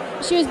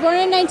she was born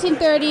in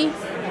 1930.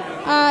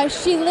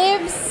 She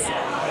lives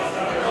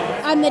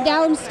on the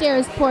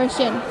downstairs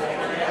portion.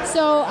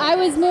 So I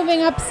was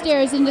moving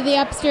upstairs into the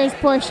upstairs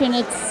portion.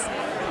 It's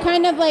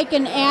kind of like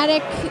an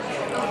attic,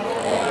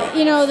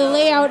 the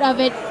layout of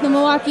it, the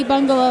Milwaukee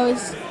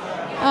bungalows.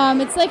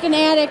 It's like an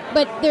attic,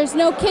 but there's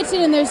no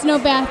kitchen and there's no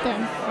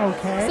bathroom.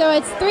 Okay. So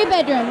it's 3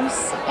 bedrooms.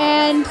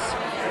 And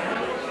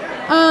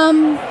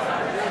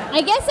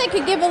I guess I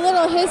could give a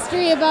little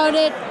history about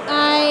it.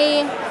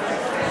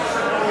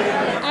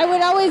 I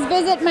would always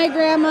visit my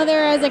grandmother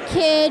as a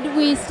kid.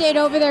 We stayed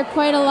over there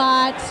quite a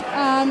lot.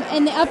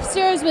 And the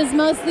upstairs was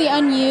mostly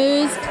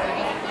unused.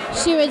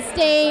 She would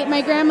stay,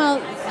 my grandma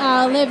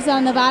lives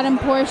on the bottom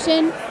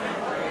portion.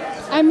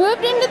 I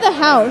moved into the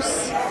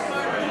house,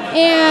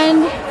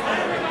 and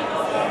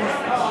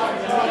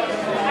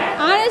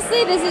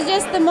honestly, this is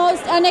just the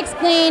most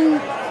unexplained,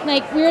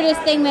 like,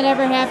 weirdest thing that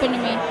ever happened to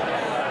me.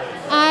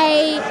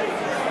 I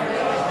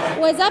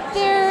was up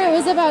there, it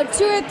was about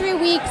 2 or 3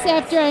 weeks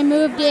after I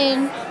moved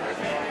in.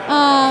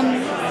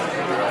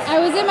 I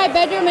was in my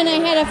bedroom and I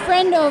had a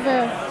friend over,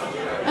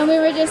 and we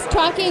were just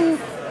talking,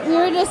 we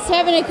were just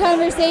having a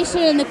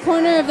conversation in the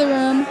corner of the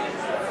room,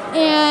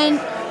 and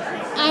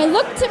I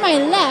looked to my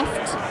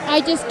left.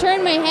 I just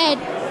turned my head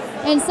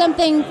and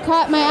something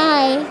caught my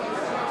eye,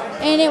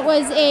 and it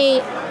was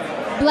a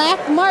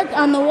black mark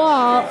on the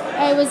wall.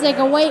 It was like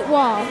a white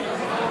wall.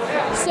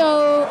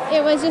 So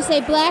it was just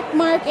a black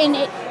mark, and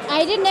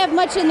I didn't have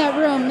much in that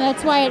room.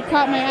 That's why it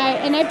caught my eye.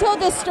 And I've told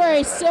this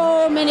story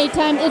so many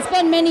times. It's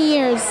been many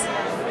years.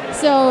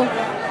 So,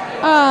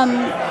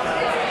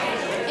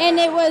 and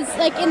it was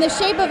like in the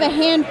shape of a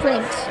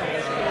handprint.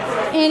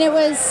 And it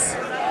was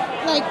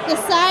like the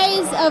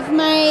size of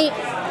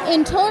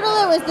in total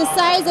it was the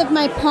size of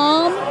my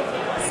palm.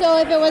 So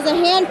if it was a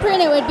handprint,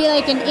 it would be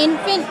like an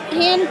infant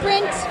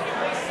handprint.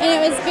 And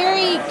it was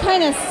very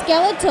kind of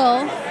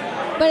skeletal.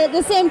 But at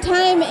the same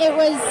time, it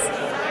was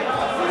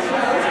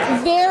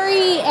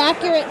very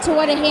accurate to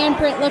what a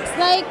handprint looks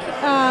like.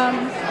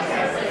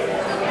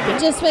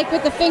 Just like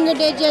with the finger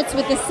digits,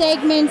 with the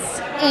segments,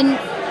 and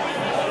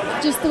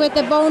just with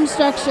the bone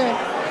structure.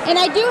 And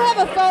I do have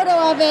a photo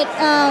of it.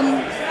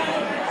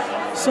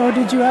 So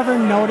did you ever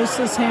notice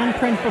this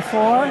handprint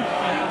before?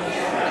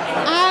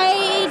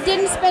 I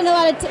didn't spend a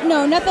lot of time.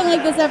 No, nothing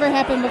like this ever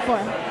happened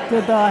before.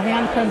 Did the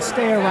handprint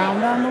stay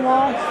around on the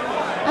wall?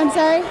 I'm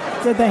sorry?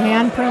 Did the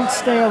handprint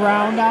stay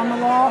around on the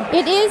wall?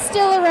 It is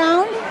still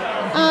around.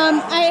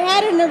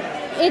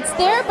 It's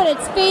there, but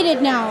it's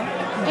faded now.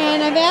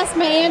 And I've asked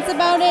my aunts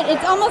about it.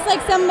 It's almost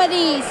like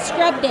somebody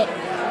scrubbed it.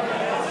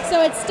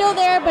 So it's still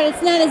there, but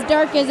it's not as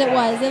dark as it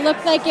was. It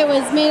looked like it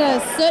was made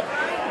of soot.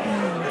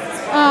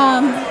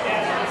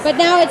 But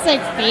now it's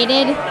like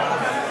faded.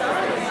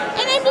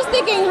 And I'm just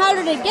thinking, how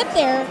did it get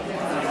there?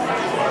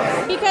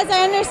 Because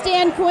I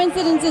understand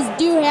coincidences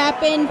do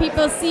happen.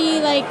 People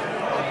see like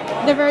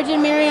the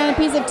Virgin Mary on a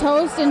piece of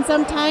toast, and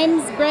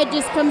sometimes bread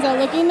just comes out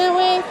looking that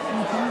way.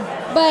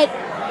 But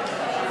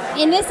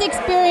in this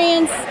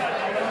experience,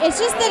 it's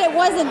just that it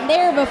wasn't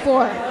there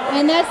before.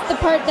 And that's the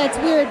part that's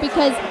weird,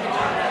 because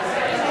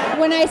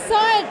when I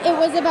saw it, it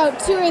was about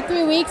 2 or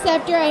 3 weeks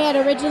after I had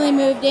originally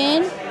moved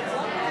in.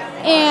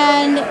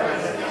 And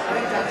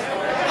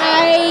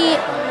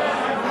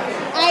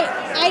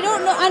I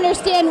don't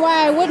understand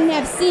why I wouldn't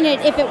have seen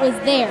it if it was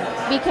there,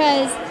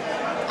 because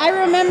I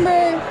remember,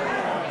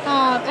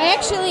 I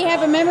actually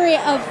have a memory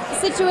of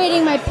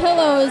situating my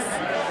pillows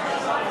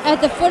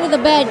at the foot of the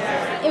bed.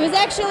 It was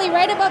actually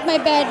right above my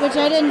bed, which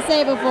I didn't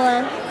say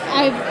before.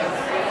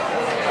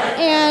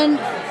 And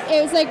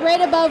it was like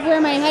right above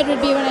where my head would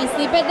be when I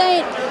sleep at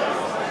night.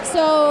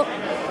 So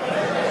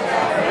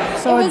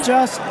it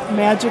just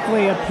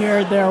magically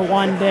appeared there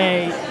one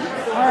day.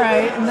 All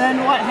right, and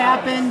then what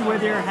happened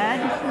with your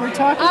head? We're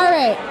talking. All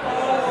right.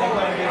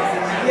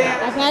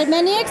 I've had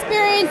many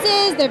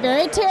experiences. They're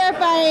very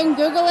terrifying.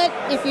 Google it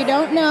if you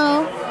don't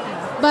know.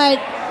 But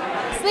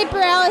sleep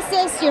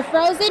paralysis, you're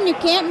frozen, you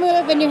can't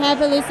move, and you have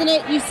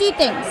hallucinate. You see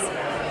things.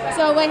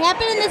 So what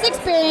happened in this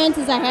experience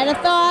is I had a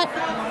thought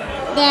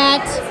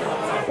that,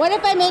 what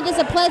if I made this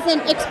a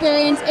pleasant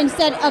experience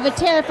instead of a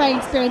terrifying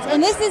experience?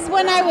 And this is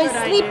when I was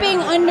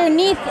sleeping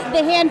underneath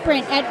the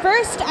handprint. At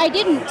first, I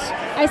didn't.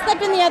 I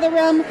slept in the other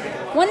room.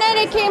 One night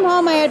I came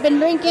home, I had been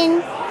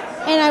drinking,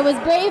 and I was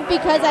brave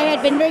because I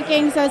had been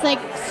drinking, so I was like,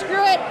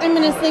 screw it, I'm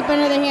going to sleep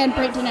under the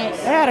handprint tonight.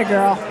 Atta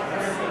girl.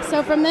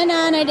 So from then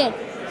on, I did.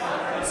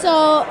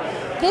 So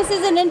this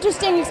is an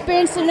interesting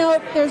experience to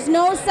note. There's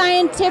no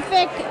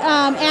scientific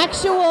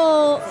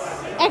actual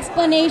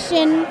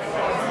explanation.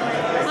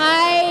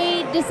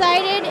 I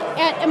decided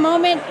at a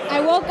moment, I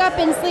woke up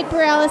in sleep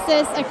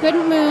paralysis. I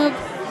couldn't move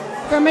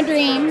from a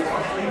dream.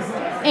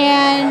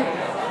 And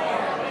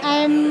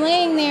I'm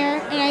laying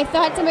there, and I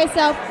thought to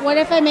myself, what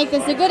if I make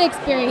this a good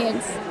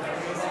experience?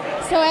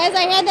 So as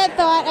I had that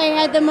thought, I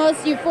had the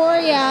most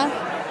euphoria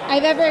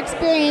I've ever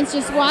experienced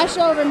just wash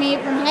over me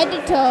from head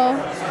to toe.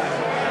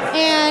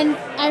 And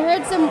I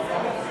heard some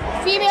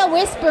female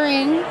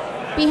whispering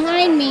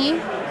behind me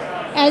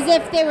as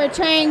if they were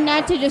trying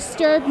not to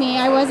disturb me.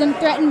 I wasn't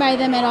threatened by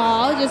them at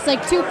all, just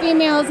like two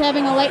females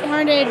having a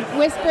lighthearted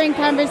whispering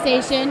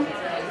conversation.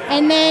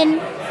 And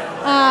then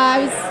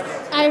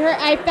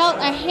I felt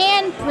a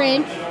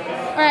handprint,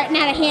 or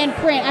not a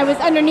handprint, I was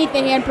underneath the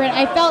handprint.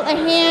 I felt a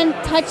hand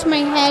touch my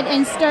head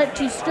and start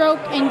to stroke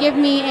and give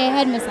me a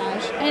head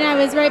massage. And I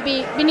was right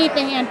beneath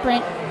the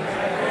handprint.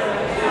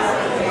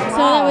 So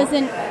that was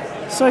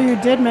So you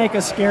did make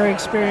a scary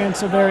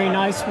experience a very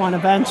nice one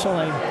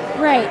eventually.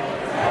 Right.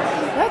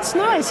 That's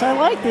nice. I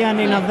like the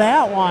ending of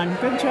that one.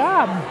 Good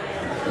job.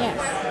 Yes.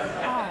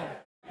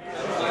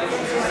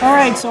 All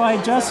right, so I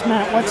just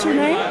met, what's your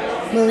name?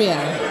 Maria.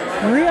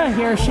 Maria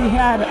here, she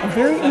had a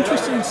very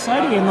interesting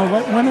study in the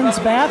women's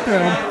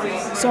bathroom.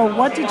 So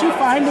what did you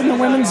find in the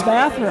women's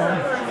bathroom?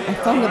 I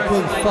found a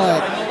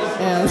Bigfoot,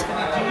 and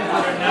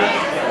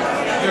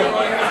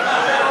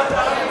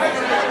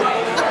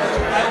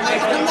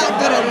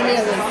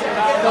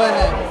Go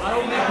ahead.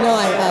 No,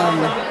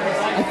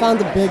 I found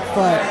the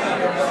Bigfoot.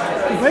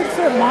 The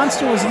Bigfoot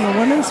monster was in the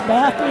women's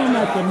bathroom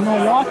at the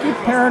Milwaukee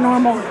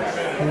Paranormal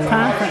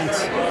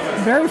Conference.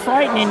 Very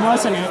frightening,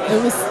 wasn't it?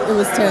 It was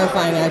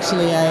terrifying,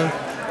 actually. I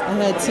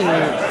had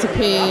to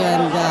pee,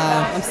 and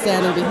I'm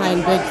standing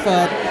behind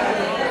Bigfoot,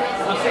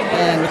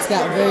 and it's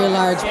got very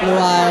large blue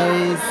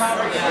eyes.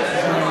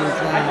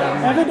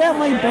 And,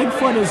 evidently,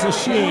 Bigfoot is a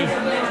she.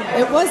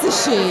 It was a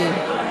she.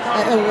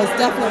 It was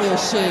definitely a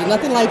she.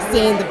 Nothing like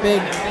seeing the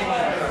big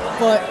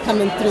foot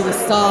coming through the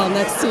stall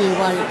next to you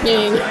while you're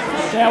peeing.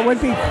 That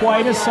would be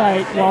quite a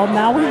sight. Well,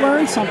 now we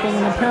learned something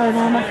in the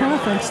Paranormal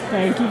Conference.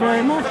 Thank you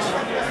very much.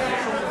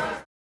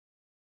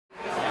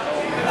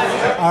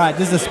 All right,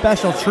 this is a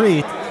special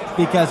treat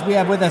because we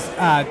have with us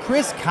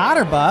Chris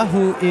Cotterba,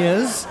 who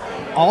is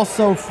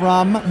also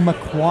from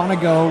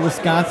Mukwonago,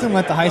 Wisconsin.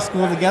 Went to high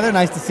school together.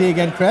 Nice to see you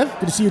again, Chris.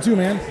 Good to see you too,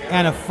 man.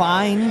 And a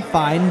fine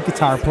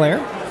guitar player.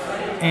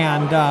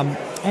 And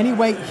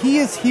anyway, he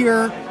is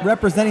here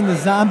representing the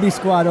Zombie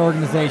Squad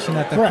organization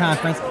at the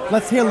conference.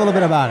 Let's hear a little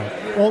bit about it.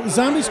 Well,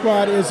 Zombie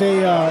Squad is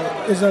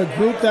a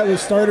group that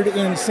was started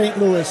in St.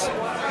 Louis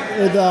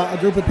with a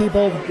group of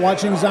people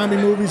watching zombie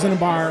movies in a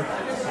bar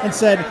and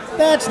said,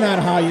 that's not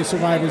how you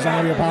survive a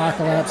zombie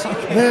apocalypse.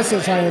 This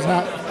is how you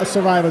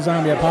survive a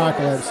zombie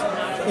apocalypse.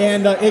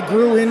 And it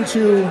grew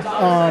into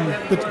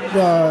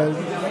the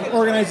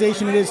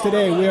organization it is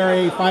today. We are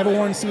a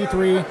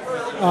 501c3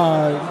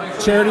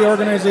 charity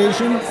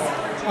organization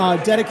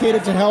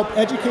dedicated to help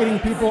educating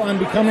people on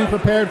becoming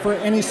prepared for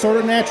any sort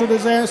of natural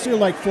disaster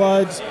like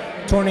floods,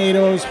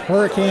 tornadoes,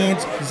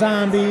 hurricanes,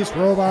 zombies,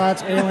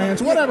 robots,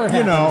 aliens, whatever happens.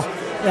 You know.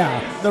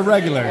 Yeah. The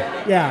regular.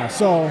 Yeah,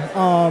 so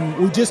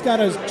we just got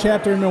a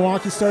chapter in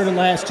Milwaukee started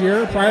last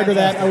year. Prior to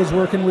that, I was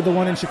working with the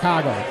one in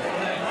Chicago.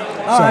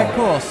 All right,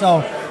 cool. So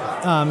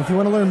if you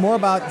want to learn more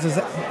about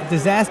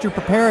disaster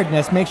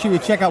preparedness, make sure you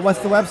check out, what's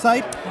the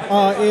website?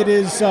 It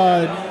is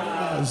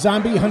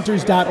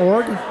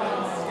zombiehunters.org.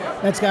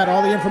 That's got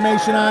all the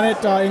information on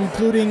it,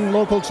 including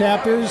local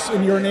chapters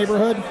in your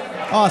neighborhood.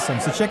 Awesome.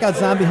 So check out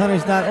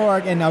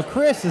zombiehunters.org. And now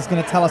Chris is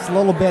going to tell us a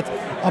little bit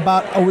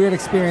about a weird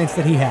experience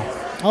that he had.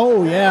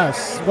 Oh,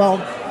 yes.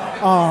 Well,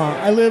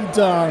 I lived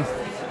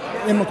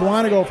in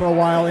Mukwonago for a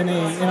while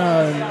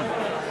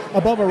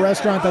above a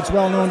restaurant that's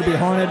well known to be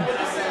haunted.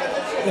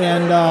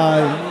 And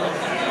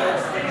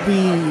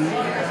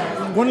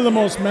one of the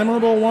most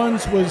memorable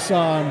ones was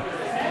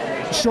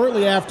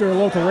shortly after a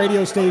local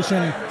radio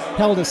station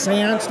held a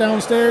seance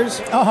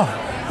downstairs. Oh,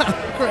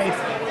 great.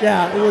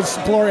 Yeah, it was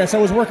glorious. I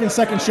was working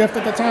second shift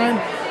at the time,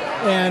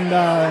 and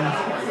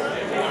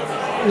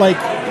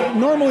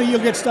normally you'll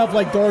get stuff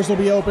like doors will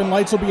be open,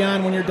 lights will be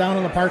on when you're down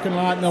in the parking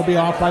lot, and they'll be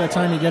off by the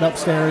time you get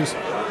upstairs.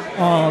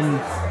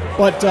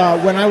 But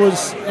when I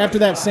was, after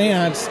that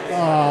seance,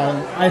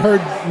 I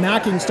heard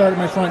knocking start at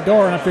my front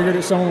door, and I figured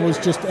that someone was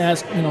just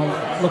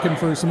looking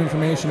for some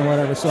information or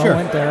whatever. So Sure. I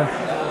went there,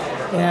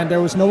 and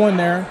there was no one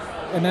there.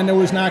 And then there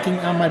was knocking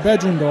on my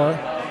bedroom door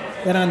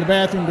and on the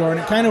bathroom door, and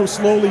it kind of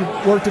slowly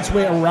worked its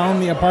way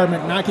around the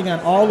apartment, knocking on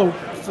all the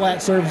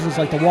flat surfaces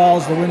like the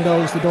walls, the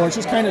windows, the doors,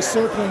 just kind of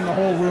circling the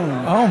whole room.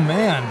 Oh,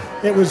 man.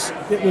 It was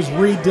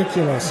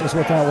ridiculous is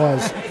what that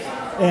was.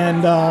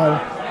 And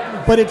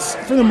but it's,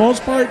 for the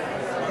most part,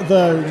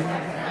 the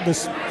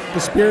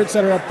spirits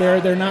that are up there,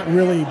 they're not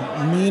really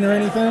mean or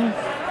anything.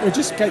 They're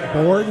just get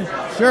bored.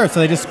 Sure, so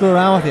they just screw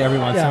around with you every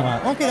once in a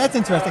while. Okay, that's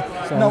interesting.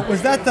 So. No,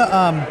 was that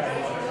the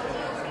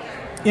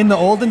in the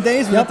olden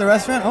days? Was that the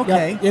restaurant?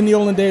 Okay. Yep. In the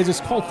olden days,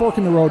 it's called Fork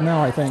in the Road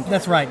now, I think.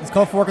 That's right. It's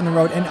called Fork in the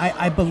Road, and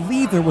I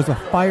believe there was a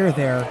fire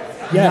there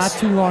not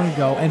too long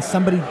ago, and did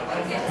somebody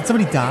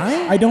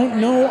die? I don't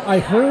know. I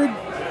heard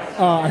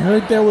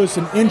there was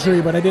an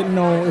injury, but I didn't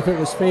know if it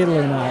was fatal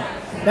or not.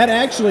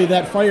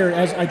 That fire,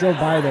 as I drove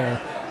by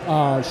there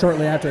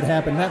shortly after it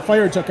happened, that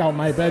fire took out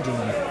my bedroom.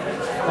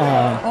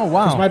 Oh,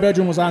 wow. Because my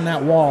bedroom was on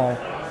that wall.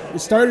 It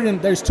started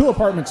there's two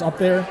apartments up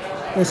there.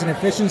 There's an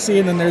efficiency,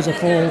 and then there's a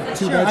full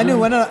two-bedroom. I knew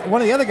one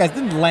of the other guys.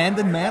 Didn't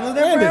Landon live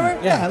there forever?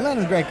 Yeah,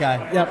 Landon's a great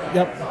guy. Yep.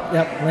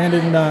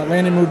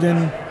 Landon moved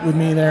in with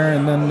me there,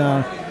 and then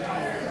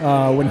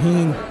when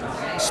he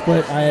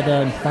split, I had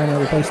to find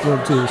another place to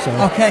live too. So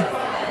Okay.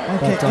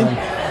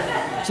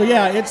 So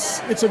yeah,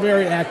 it's a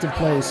very active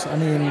place. I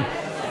mean,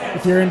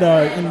 if you're into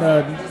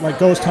like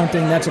ghost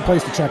hunting, that's a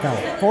place to check out.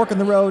 Fork in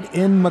the Road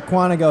in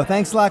Mukwonago.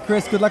 Thanks a lot,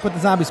 Chris. Good luck with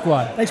the Zombie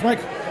Squad. Thanks, Mike.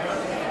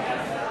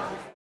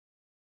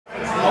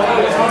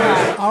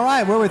 All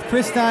right, we're with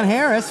Kriston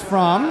Harris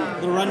from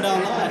The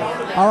Rundown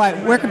Live. All right,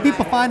 where can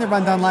people find the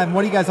Rundown Live, and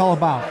what are you guys all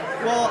about?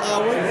 Well,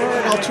 we're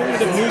an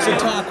alternative news and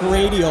talk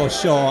radio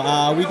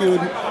show. We do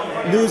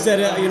news that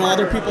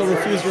other people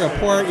refuse to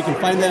report. You can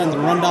find that on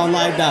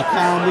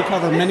therundownlive.com. We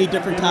cover many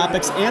different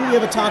topics, and we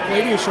have a talk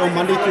radio show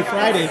Monday through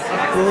Friday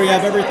where we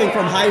have everything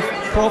from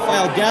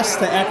high-profile guests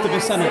to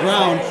activists on the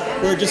ground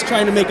who are just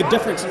trying to make a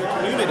difference in the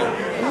community.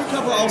 And we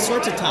cover all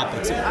sorts of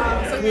topics,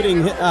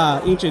 including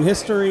ancient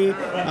history.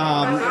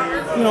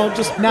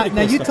 Just now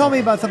you told me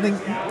about something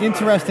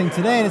interesting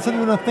today, and it's something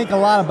we don't think a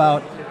lot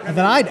about, and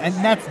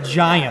that's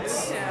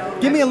giants.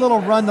 Give me a little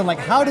rundown. Like,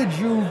 how did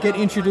you get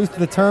introduced to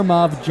the term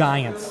of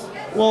giants?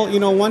 Well,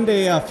 one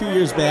day a few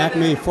years back,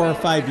 maybe 4 or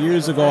 5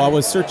 years ago, I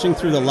was searching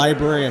through the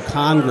Library of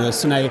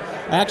Congress, and I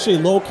actually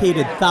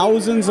located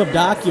thousands of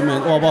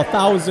documents, well, about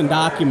 1,000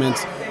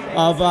 documents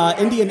of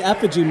Indian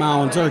effigy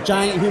mounds or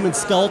giant human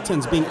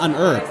skeletons being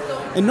unearthed.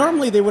 And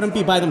normally they wouldn't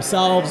be by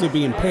themselves, they'd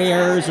be in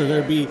pairs, or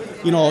there'd be,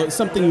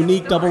 something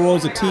unique, double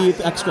rows of teeth,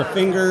 extra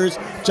fingers,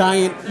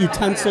 giant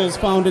utensils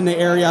found in the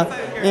area.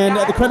 And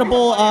the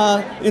credible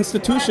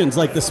institutions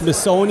like the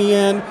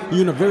Smithsonian,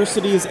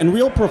 universities, and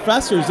real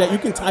professors that you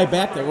can tie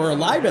back that were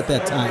alive at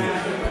that time.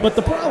 But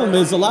the problem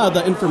is a lot of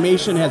the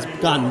information has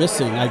gone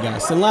missing, I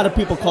guess. And a lot of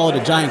people call it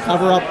a giant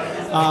cover-up.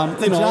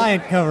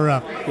 Giant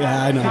cover-up.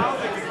 Yeah, I know.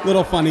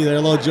 Little funny there,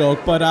 a little joke,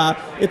 but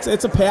it's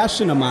a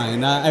passion of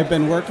mine. I've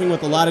been working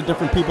with a lot of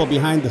different people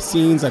behind the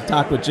scenes. I've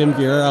talked with Jim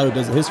Vieira, who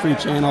does a History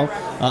Channel.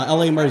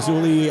 L.A.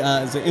 Marzulli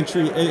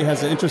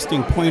has an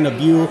interesting point of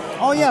view.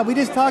 Oh, yeah, we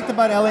just talked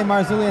about L.A.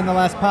 Marzulli in the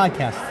last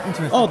podcast.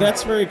 Interesting. Oh,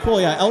 that's very cool.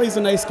 Yeah, L.A.'s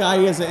a nice guy.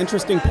 He has an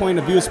interesting point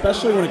of view,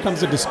 especially when it comes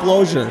to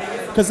disclosure,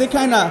 because they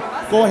kind of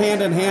go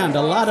hand in hand.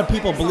 A lot of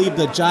people believe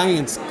that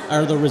giants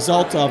are the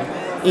result of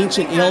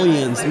ancient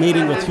aliens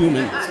mating with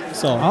humans.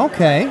 So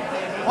okay.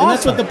 And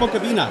that's what the Book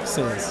of Enoch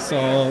says. So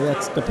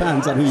that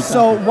depends on who you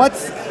So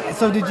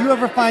did you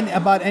ever find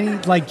about any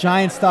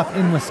giant stuff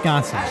in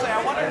Wisconsin?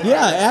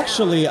 Yeah,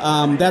 actually,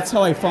 that's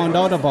how I found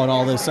out about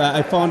all this.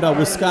 I found a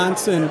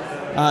Wisconsin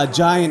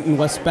giant in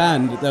West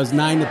Bend that was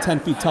 9 to 10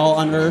 feet tall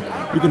unearthed.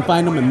 You can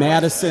find them in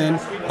Madison,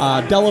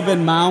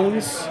 Delavan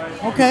Mounds.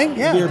 Okay,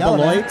 yeah, near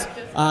Delavan.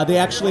 Beloit. They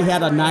actually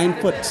had a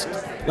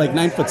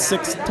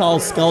 9'6" tall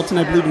skeleton,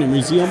 I believe, in a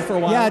museum for a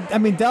while. Yeah, I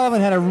mean, Delavan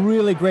had a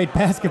really great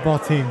basketball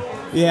team.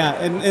 Yeah,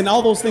 and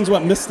all those things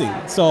went missing.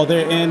 So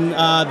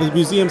the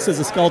museum says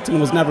the skeleton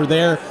was never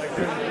there.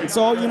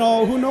 So,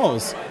 who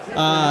knows?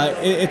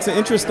 It's an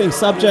interesting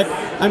subject.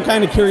 I'm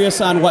kind of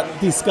curious on what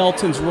these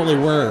skeletons really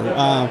were.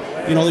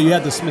 You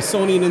had the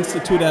Smithsonian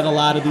Institute at a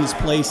lot of these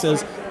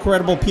places.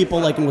 Credible people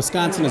like in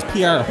Wisconsin is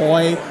P.R.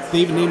 Hoy. They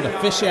even named a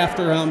fish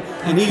after him.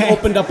 And he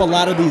opened up a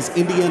lot of these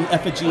Indian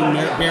effigy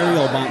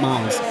burial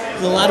mounds.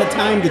 A lot of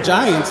time, the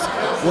giants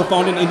were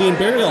found in Indian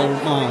burial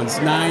mounds,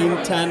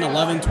 9, 10,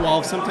 11,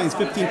 12, sometimes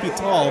 15 feet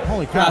tall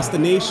across the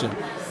nation.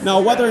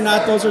 Now, whether or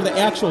not those are the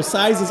actual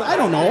sizes, I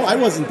don't know. I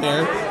wasn't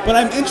there. But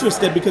I'm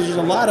interested because there's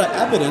a lot of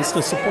evidence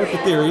to support the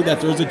theory that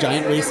there was a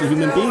giant race of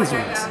human beings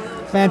once.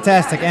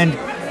 Fantastic. And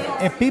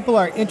if people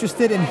are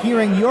interested in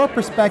hearing your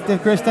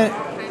perspective, Kristen,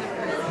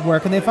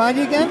 where can they find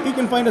you again? You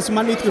can find us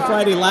Monday through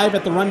Friday live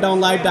at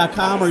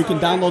therundownlive.com, or you can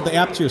download the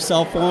app to your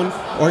cell phone,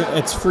 or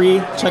it's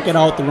free. Check it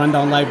out,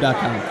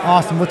 therundownlive.com.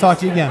 Awesome. We'll talk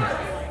to you again.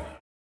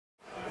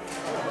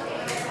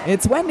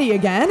 It's Wendy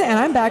again, and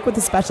I'm back with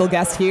a special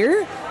guest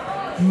here,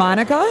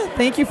 Monica.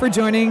 Thank you for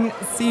joining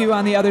See You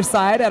on the Other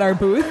Side at our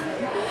booth.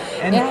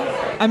 And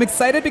yeah. I'm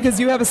excited because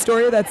you have a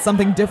story that's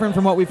something different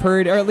from what we've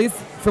heard, or at least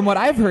from what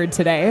I've heard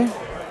today.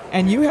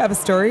 And you have a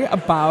story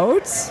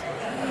about...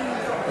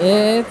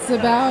 It's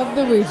about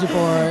the Ouija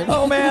board.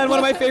 Oh man, one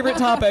of my favorite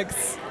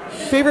topics.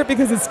 Favorite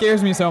because it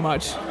scares me so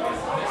much.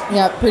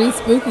 Yeah, pretty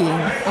spooky.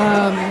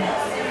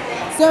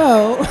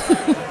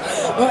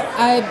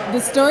 The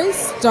story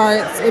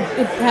starts, it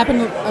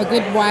happened a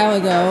good while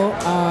ago.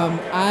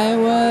 I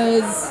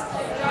was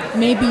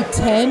maybe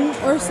 10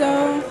 or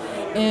so,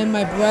 and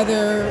my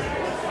brother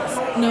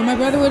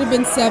would have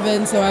been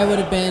 7, so I would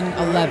have been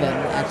 11,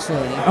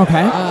 actually.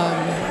 Okay.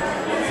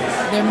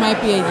 There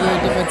might be a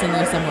year difference in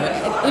there somewhere.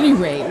 At any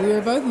rate, we were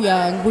both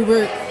young. We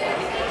were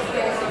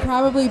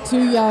probably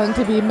too young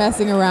to be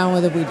messing around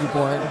with a Ouija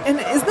board. And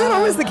is that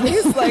always the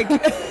case? Like,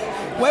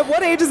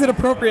 what age is it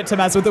appropriate to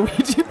mess with a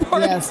Ouija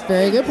board? Yes,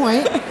 very good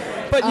point.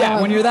 But yeah,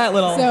 when you're that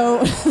little.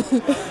 So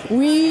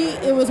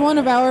it was one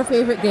of our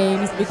favorite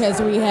games because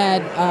we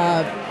had,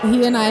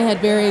 he and I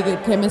had very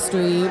good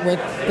chemistry with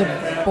the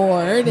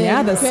board. Yeah,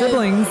 and the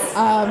siblings.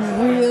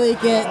 Really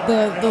get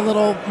the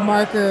little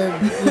marker,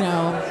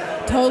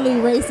 totally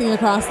racing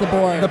across the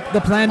board.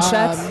 The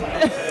planchette?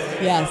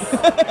 Yes.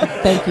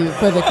 Thank you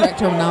for the correct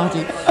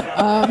terminology.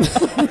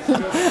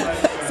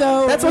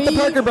 So that's what the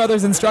Parker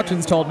Brothers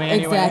instructions told me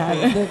anyway.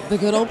 Exactly. The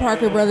good old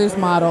Parker Brothers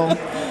model.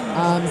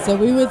 So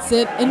we would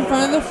sit in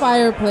front of the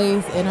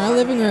fireplace in our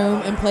living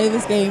room and play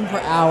this game for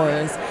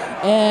hours.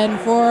 And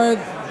for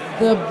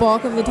the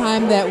bulk of the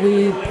time that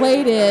we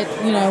played it,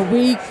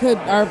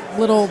 our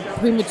little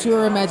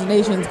premature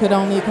imaginations could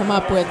only come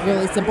up with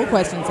really simple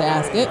questions to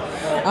ask it.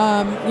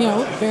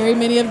 Very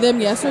many of them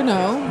yes or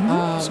no,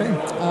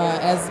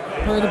 as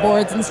per the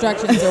board's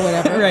instructions or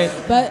whatever. Right.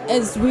 But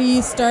as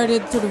we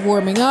started sort of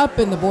warming up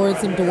and the board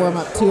seemed to warm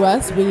up to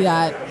us, we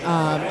got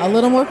a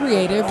little more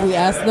creative. We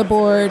asked the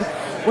board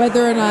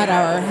whether or not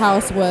our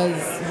house was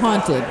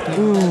haunted.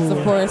 That's,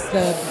 of course,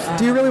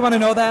 do you really want to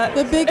know that?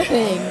 The big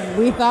thing.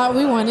 We thought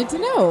we wanted to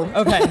know.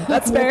 Okay,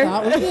 that's fair. We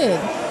thought we did.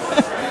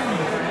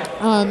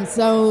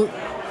 So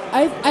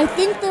I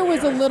think there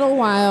was a little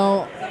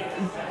while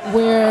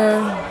where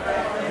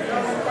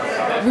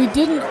we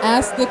didn't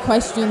ask the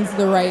questions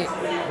the right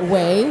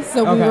way,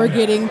 so we were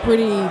getting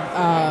pretty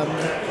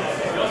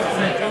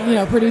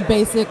pretty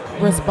basic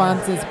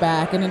responses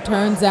back. And it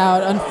turns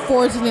out,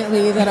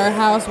 unfortunately, that our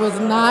house was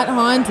not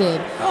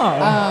haunted.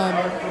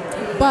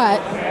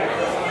 But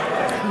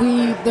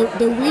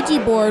the Ouija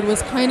board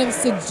was kind of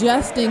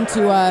suggesting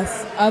to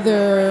us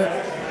other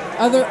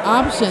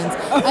options.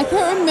 I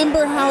can't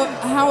remember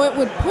how it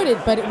would put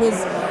it, but it was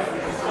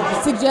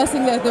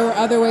suggesting that there were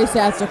other ways to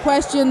ask the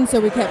question, so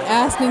we kept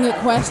asking it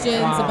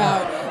questions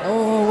about,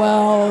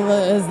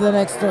 is the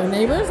next door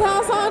neighbor's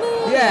house haunted?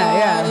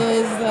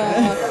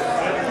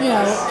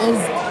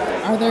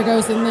 Are there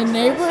ghosts in the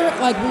neighbor?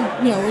 Like,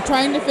 we're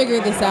trying to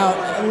figure this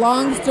out.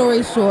 Long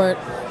story short,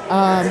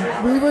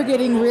 we were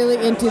getting really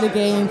into the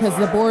game because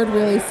the board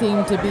really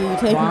seemed to be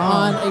taking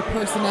on a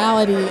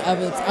personality of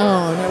its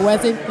own. It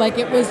wasn't like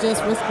it was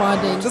just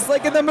responding. Just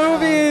like in the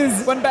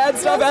movies when bad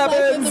stuff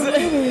happens. Like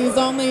in the movies,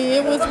 only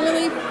it was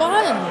really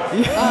fun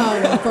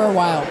for a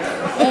while.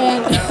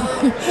 And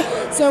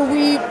so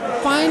we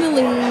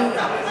finally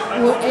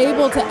were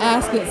able to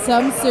ask it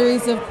some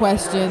series of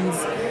questions.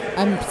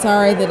 I'm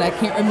sorry that I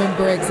can't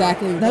remember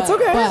exactly That's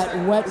okay. But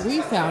what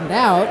we found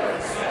out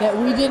that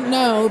we didn't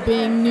know,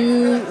 being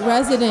new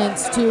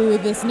residents to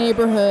this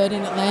neighborhood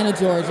in Atlanta,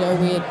 Georgia,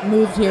 we had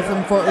moved here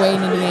from Fort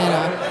Wayne,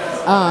 Indiana,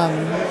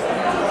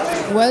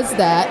 was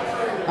that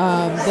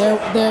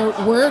there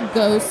were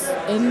ghosts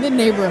in the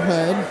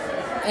neighborhood,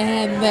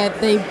 and that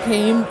they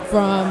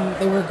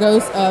were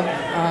ghosts of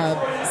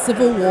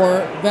Civil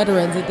War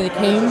veterans, that they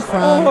came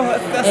from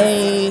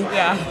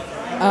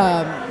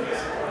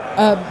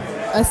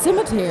a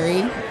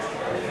cemetery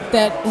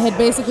that had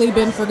basically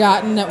been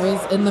forgotten, that was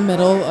in the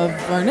middle of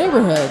our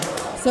neighborhood.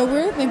 So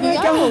we're thinking,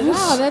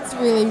 wow, that's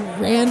really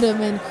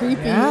random and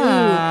creepy.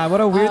 Yeah,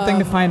 what a weird thing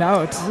to find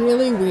out.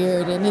 Really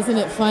weird. And isn't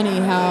it funny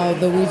how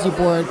the Ouija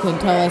board can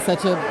tell us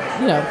such a,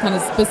 kind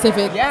of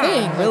specific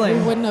thing? Really. Like,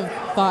 we wouldn't have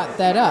thought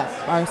that up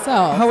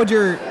ourselves. How would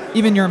your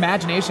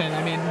imagination,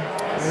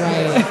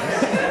 Right.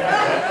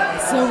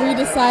 So we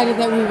decided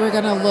that we were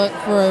going to look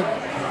for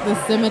the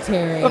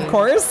cemetery. Of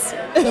course.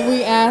 So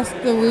we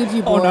asked the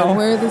Ouija board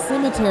where the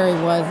cemetery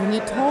was, and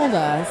it told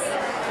us.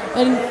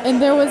 And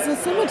there was a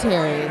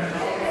cemetery.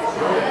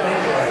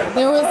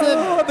 There was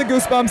the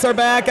goosebumps are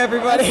back,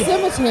 everybody. A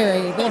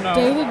cemetery that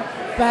dated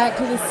back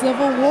to the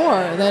Civil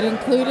War, that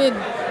included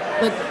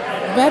the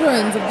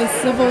veterans of the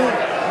Civil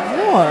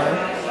War.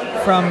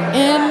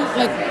 And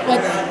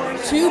like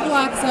 2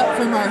 blocks up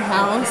from our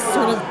house,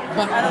 sort of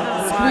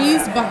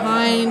squeezed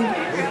behind,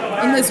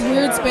 in this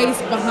weird space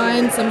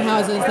behind some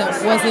houses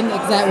that wasn't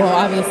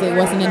obviously it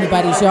wasn't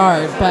anybody's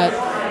yard, but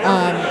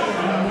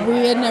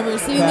we had never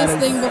seen this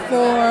thing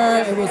before.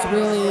 It was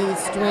really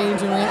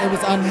strange, and it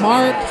was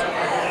unmarked,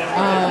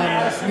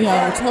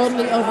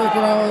 totally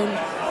overgrown.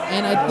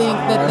 And I think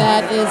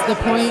that is the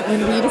point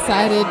when we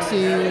decided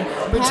to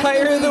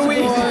retire the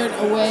Ouija board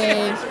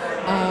away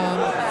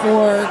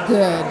for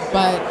good.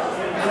 But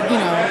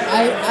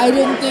I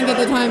didn't think at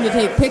the time to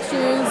take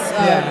pictures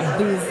of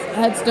these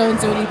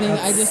headstones or anything.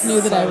 I just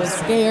knew that I was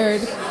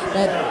scared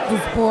that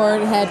this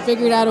board had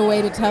figured out a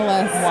way to tell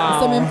us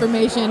some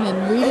information,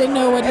 and we didn't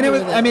know what to do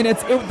with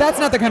it. That's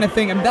not the kind of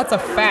thing. That's a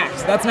fact.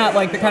 That's not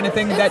like the kind of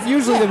thing that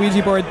usually the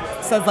Ouija board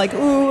says, like,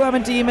 ooh, I'm a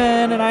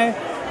demon, and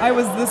I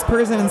was this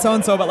person and so.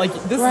 But like,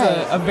 this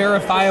is a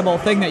verifiable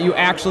thing that you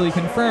actually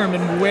confirmed.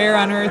 And where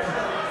on earth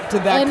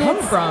did that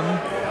come from?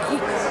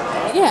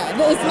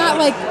 Yeah, it's not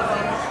like,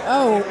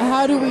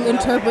 how do we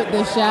interpret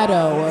the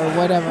shadow or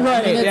whatever?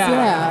 Right,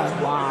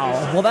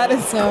 Wow. Well, that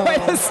is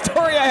quite a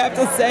story, I have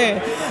to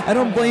say. I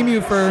don't blame you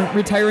for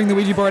retiring the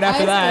Ouija board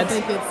after that. I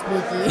think it's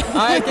spooky.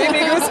 It gave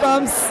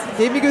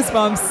me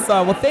goosebumps.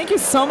 Well, thank you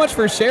so much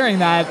for sharing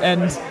that.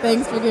 And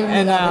thanks for giving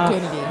me the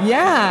opportunity.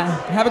 Yeah.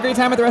 Have a great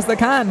time with the rest of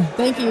the con.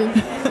 Thank you.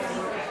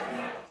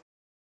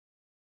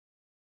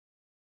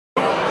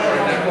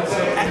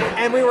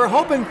 And we were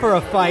hoping for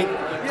a fight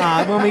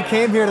when we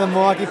came here to the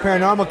Milwaukee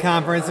Paranormal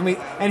Conference,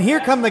 and here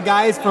come the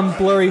guys from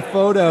Blurry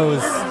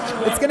Photos.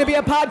 It's going to be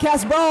a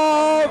podcast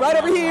brawl right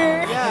over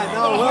here. Yeah,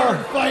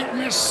 hard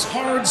fightingest,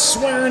 hard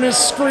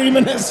swearingest,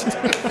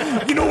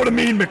 screamingest. You know what I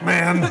mean,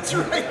 McMahon. That's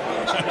right.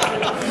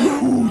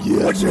 Ooh,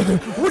 yeah,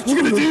 what you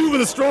gonna do with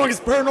the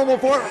strongest paranormal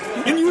force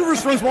in the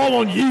universe runs all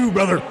on you,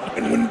 brother.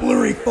 And when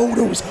Blurry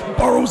Photos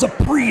borrows a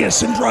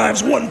Prius and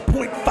drives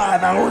 1.5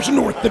 hours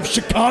north of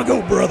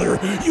Chicago, brother,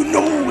 you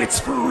know it's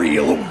for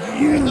real.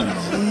 Yeah.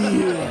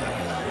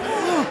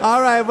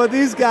 All right, well,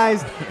 these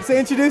guys, so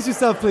introduce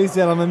yourself, please,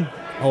 gentlemen.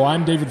 Oh,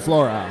 I'm David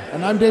Flora.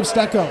 And I'm Dave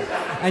Stecco.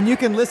 And you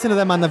can listen to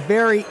them on the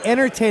very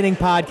entertaining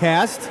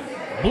podcast,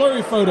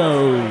 Blurry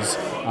Photos.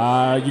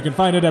 You can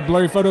find it at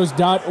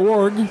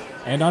blurryphotos.org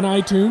and on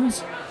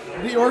iTunes.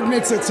 The org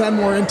makes it sound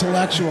more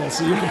intellectual,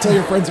 so you can tell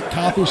your friends at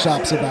coffee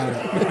shops about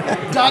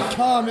it.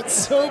 .com, it's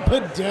so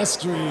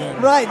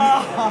pedestrian. Right.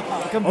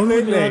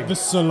 Completely. Only at the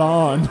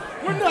salon.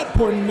 We're not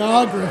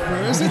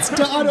pornographers, it's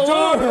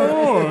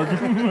 .org.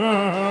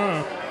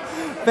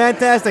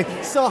 Fantastic.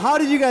 So how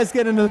did you guys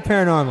get into the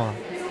paranormal?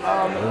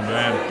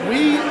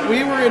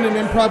 We were in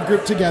an improv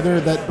group together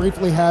that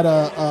briefly had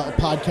a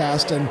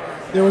podcast, and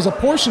there was a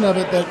portion of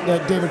it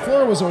that David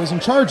Flora was always in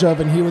charge of,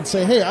 and he would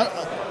say, hey,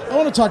 I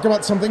want to talk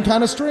about something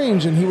kind of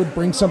strange, and he would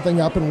bring something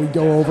up, and we'd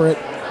go over it.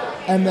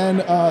 And then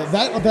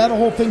that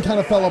whole thing kind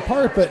of fell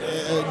apart, but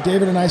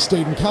David and I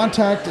stayed in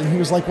contact, and he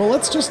was like, well,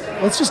 let's just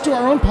do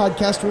our own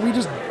podcast where we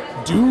just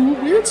do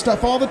weird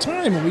stuff all the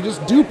time, and we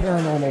just do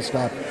paranormal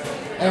stuff.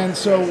 And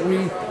so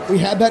we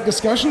had that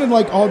discussion, and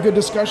like all good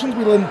discussions,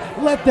 we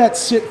let that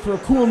sit for a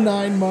cool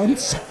 9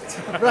 months.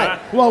 Right.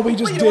 Well, we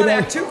just you did don't want to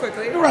act too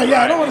quickly. Right,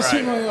 yeah, I don't want to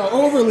seem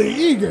overly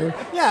eager.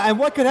 Yeah, and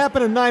what could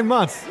happen in 9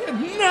 months?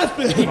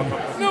 Nothing.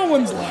 No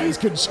one's lives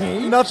could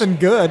change. Nothing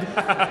good.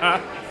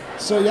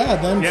 So yeah,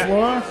 then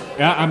Flora.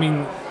 Yeah, I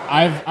mean,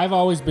 I've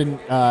always been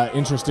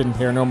interested in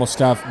paranormal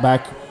stuff.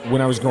 Back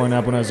when I was growing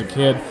up, when I was a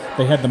kid,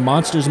 they had the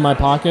monsters in my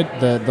pocket,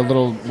 the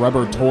little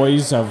rubber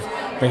toys of.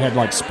 They had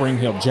like Spring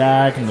Heel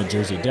Jack and the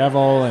Jersey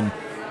Devil and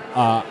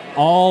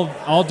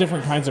all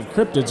different kinds of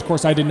cryptids. Of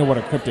course, I didn't know what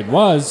a cryptid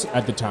was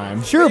at the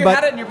time. Sure, you but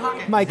had it in your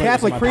pocket. my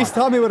Catholic priest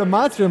told me what a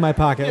monster in my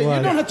pocket was.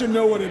 You don't have to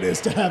know what it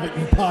is to have it in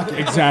your pocket.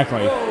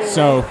 Exactly.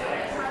 So,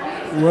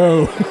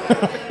 whoa.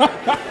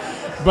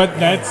 But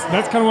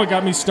that's kind of what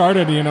got me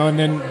started, you know. And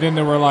then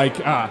there were like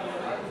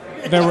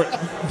there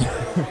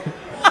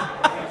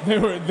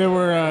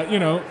were you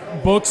know,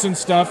 books and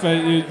stuff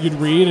that you'd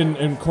read, and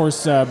of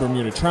course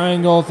Bermuda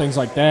Triangle, things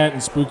like that,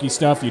 and spooky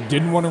stuff you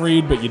didn't want to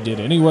read but you did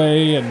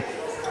anyway. And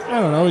I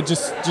don't know, it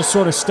just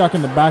sort of stuck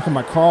in the back of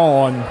my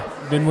crawl. And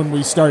then when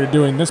we started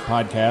doing this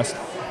podcast,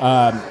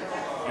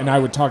 and I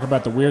would talk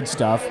about the weird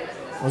stuff,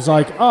 I was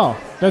like, oh,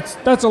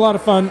 that's a lot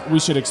of fun. We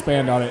should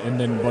expand on it. And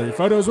then Blurry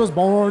Photos was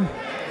born.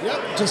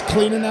 Yep, just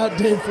cleaning out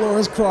Dave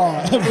Flora's crawl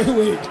every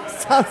week.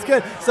 Sounds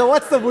good. So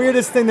what's the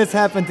weirdest thing that's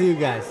happened to you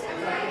guys?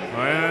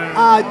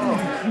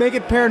 Make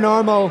it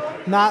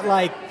paranormal, not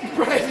like...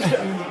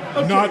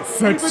 Okay, not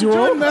sexual. We've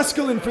been doing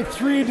mescaline for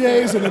 3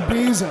 days in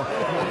Ibiza.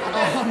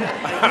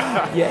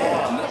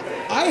 Yeah.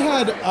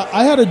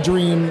 I had a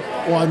dream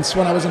once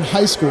when I was in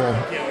high school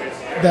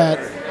that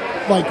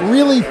like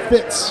really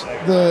fits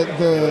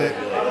the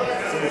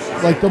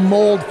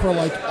mold for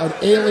like an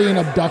alien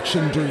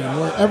abduction dream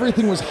where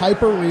everything was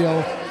hyper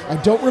real. I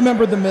don't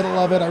remember the middle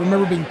of it. I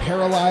remember being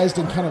paralyzed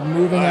and kind of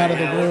moving out of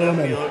the room,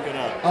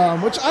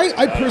 and which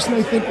I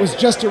personally think was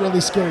just a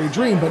really scary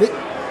dream, but it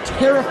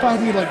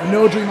terrified me like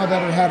no dream I've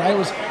ever had. I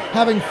was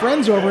having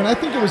friends over, and I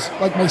think it was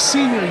like my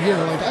senior year.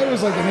 Like I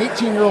was like an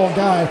 18-year-old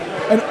guy,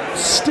 and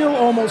still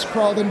almost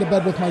crawled into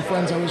bed with my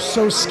friends. I was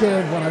so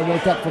scared when I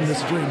woke up from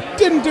this dream.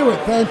 Didn't do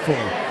it, thankfully.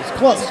 It's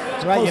close.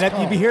 It's right,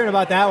 close you'd be hearing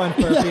about that one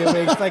for a few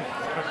weeks. Like,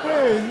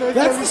 hey,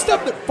 that's the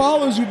stuff that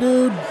follows you,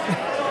 dude.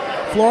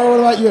 Flora, what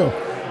about you?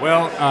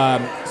 Well,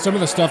 some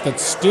of the stuff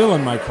that's still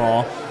in my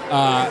crawl,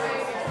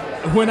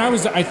 when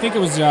I think it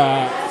was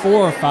 4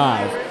 or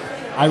 5,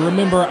 I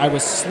remember I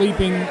was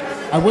sleeping.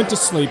 I went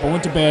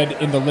to bed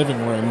in the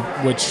living room,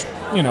 which,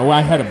 you know,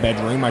 I had a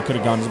bedroom. I could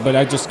have gone, but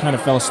I just kind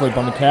of fell asleep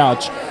on the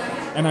couch.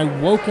 And I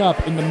woke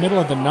up in the middle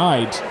of the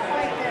night.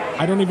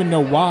 I don't even know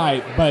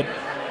why, but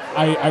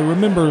I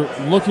remember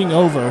looking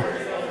over,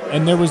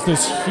 and there was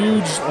this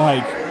huge,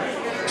 like,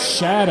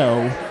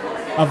 shadow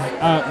of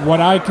what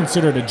I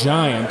considered a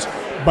giant,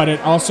 but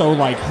it also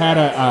like had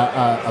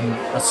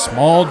a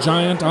small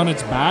giant on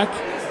its back.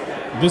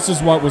 This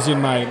is what was in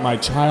my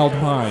child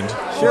mind.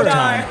 Sure.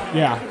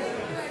 Yeah.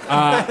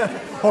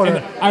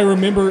 And I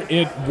remember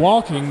it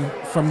walking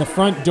from the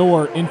front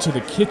door into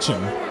the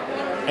kitchen,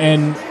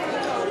 and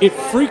it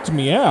freaked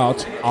me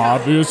out,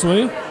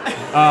 obviously.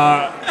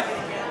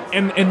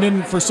 And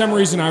then for some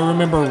reason I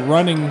remember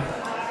running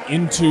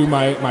into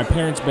my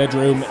parents'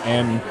 bedroom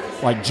and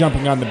like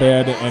jumping on the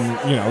bed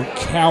and, you know,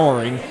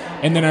 cowering.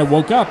 And then I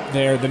woke up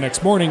there the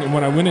next morning, and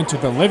when I went into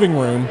the living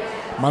room,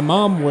 my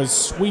mom was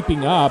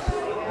sweeping up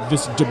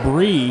this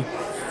debris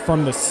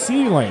from the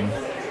ceiling.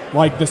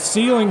 Like the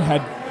ceiling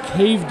had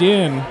caved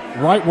in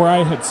right where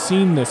I had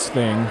seen this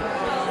thing,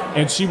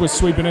 and she was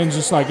sweeping in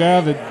just like,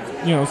 the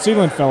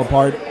ceiling fell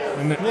apart.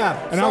 And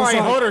I was like,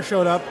 Hoder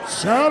showed up.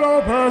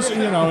 Shadow person,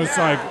 you know, it's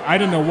like, I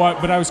didn't know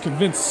what, but I was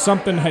convinced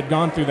something had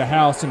gone through the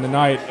house in the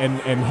night and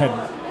had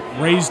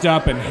raised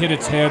up and hit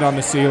its head on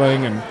the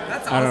ceiling, and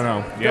I don't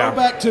know. Yeah. Go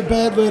back to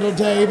bed, little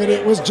David.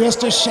 It was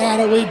just a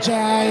shadowy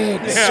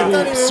giant.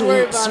 Yeah.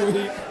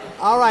 Sweet.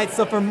 All right,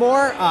 so for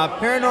more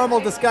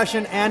paranormal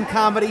discussion and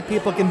comedy,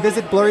 people can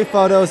visit Blurry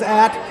Photos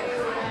at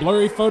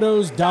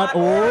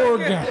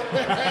blurryphotos.org.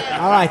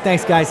 All right,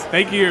 thanks, guys.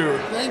 Thank you.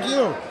 Thank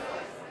you.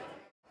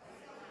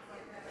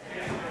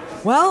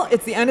 Well,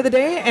 it's the end of the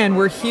day, and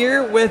we're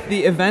here with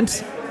the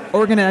event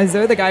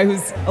organizer, the guy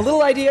whose a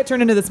little idea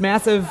turned into this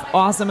massive,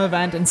 awesome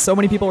event, and so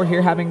many people were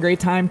here having a great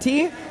time.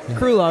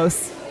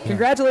 Krulos,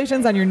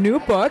 congratulations on your new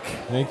book.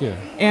 Thank you.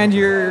 And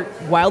you're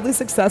wildly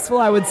successful,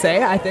 I would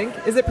say. I think.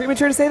 Is it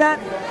premature to say that?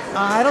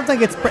 I don't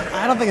think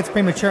it's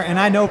premature, and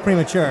I know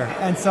premature,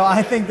 and so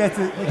I think that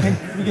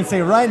we can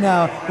say right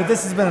now that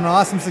this has been an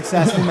awesome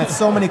success. We met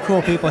so many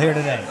cool people here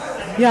today.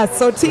 Yeah.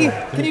 So T,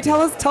 can you tell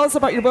us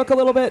about your book a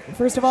little bit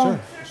first of all?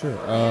 Sure.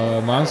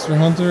 Monster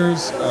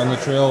hunters on the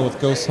trail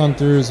with ghost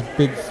hunters,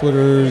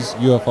 Bigfooters,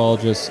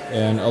 ufologists,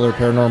 and other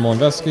paranormal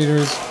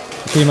investigators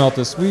to came out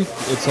this week.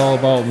 It's all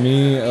about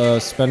me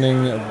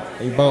spending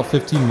about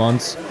 15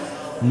 months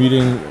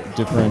meeting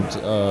different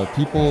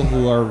people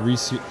who are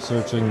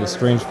researching the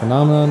strange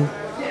phenomenon.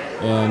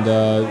 And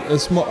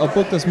it's a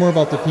book that's more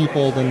about the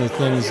people than the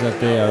things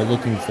that they are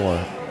looking for.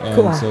 And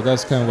Cool. so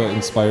that's kind of what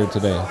inspired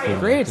today.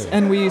 Great.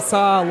 And we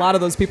saw a lot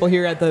of those people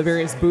here at the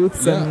various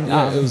booths.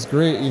 Yeah, it was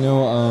great. You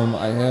know,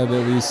 I had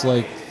at least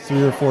like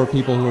 3 or 4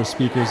 people who are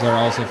speakers that are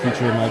also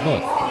featured in my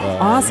book.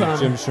 Awesome.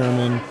 Jim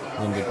Sherman,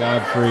 Linda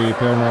Godfrey,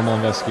 paranormal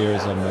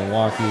investigators of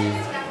Milwaukee.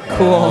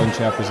 Cool. All in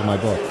chapters of my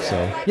book. So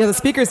Yeah, the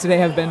speakers today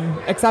have been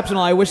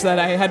exceptional. I wish that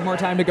I had more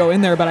time to go in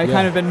there, but I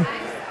kind of been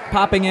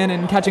popping in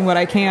and catching what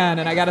I can.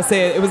 And I got to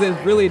say, it was a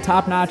really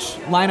top-notch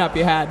lineup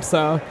you had.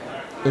 So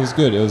it was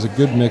good. It was a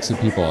good mix of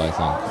people, I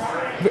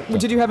think.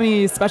 Did you have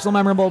any special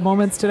memorable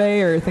moments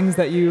today or things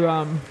that you...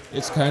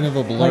 It's kind of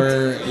a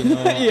blur, you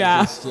know.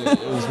 Yeah.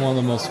 It was one of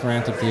the most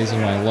frantic days of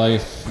my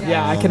life.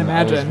 Yeah, I can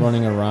imagine. I was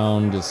running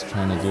around just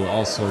trying to do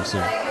all sorts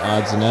of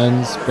odds and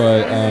ends,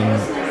 but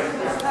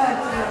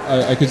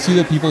I could see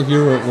that people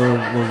here were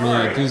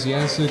really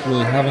enthusiastic,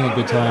 really having a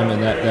good time,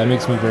 and that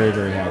makes me very,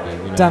 very happy.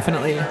 You know?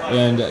 Definitely.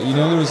 And, you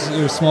know,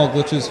 there was small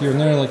glitches here and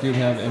there, like you'd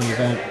have an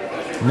event.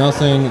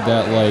 Nothing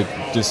that,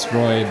 like,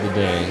 destroyed the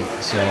day,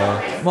 so...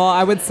 Well,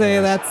 I would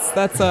say that's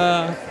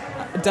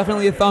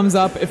definitely a thumbs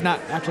up, if not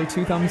actually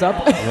 2 thumbs up.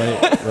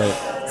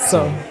 Right.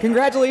 So,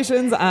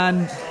 congratulations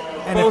on...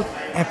 And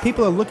if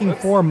people are looking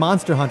for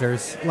Monster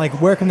Hunters, like,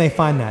 where can they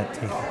find that?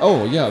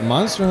 Oh, yeah,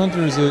 Monster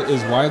Hunters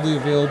is widely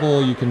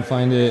available. You can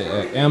find it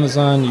at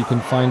Amazon. You can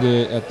find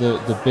it at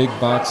the big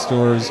box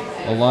stores.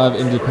 A lot of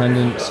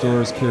independent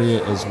stores carry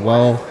it as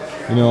well.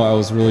 You know, I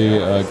was really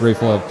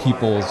grateful that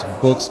People's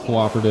Books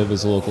Cooperative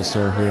is a local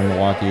store here in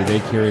Milwaukee. They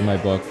carry my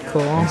book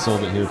and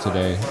sold it here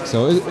today.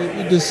 So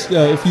it just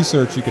if you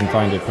search, you can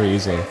find it pretty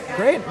easily.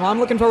 Great. Well, I'm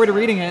looking forward to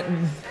reading it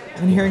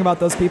and hearing about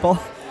those people.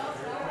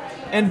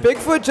 And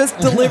Bigfoot just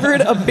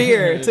delivered a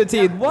beer to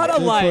Teeth. What a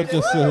life. Bigfoot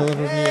just delivered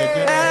me a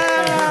beer.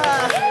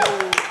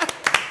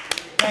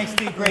 Thanks,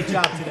 T. Great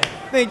job today.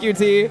 Thank you,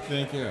 T.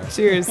 Thank you.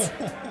 Cheers.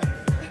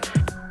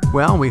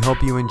 Well, we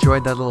hope you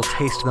enjoyed that little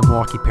taste of the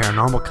Milwaukee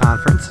Paranormal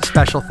Conference.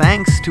 Special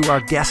thanks to our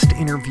guest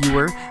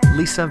interviewer,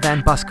 Lisa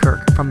Van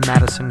Buskirk from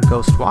Madison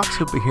Ghost Walks.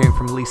 We'll be hearing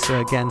from Lisa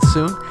again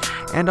soon.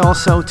 And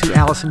also to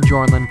Allison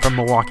Jorlin from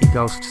Milwaukee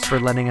Ghosts for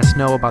letting us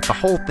know about the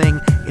whole thing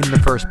in the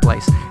first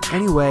place.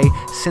 Anyway,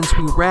 since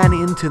we ran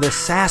into the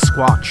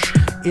Sasquatch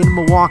in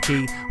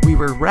Milwaukee, we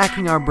were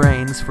racking our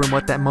brains for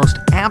what that most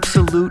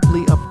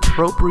absolutely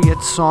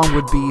appropriate song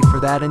would be for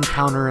that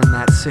encounter in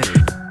that city.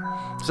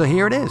 So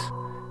here it is.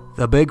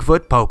 The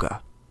Bigfoot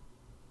Polka.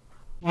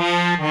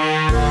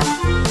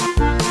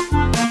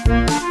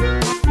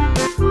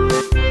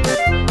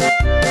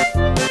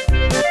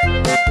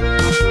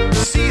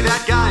 See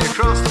that guy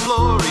across the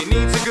floor, he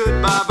needs a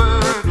good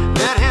barber.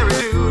 That hairy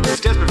dude is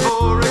desperate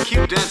for a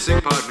cute dancing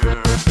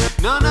partner.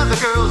 None of the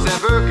girls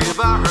ever give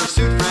our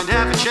hirsute friend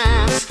half a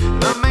chance.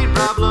 The main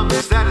problem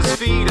is that his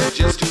feet are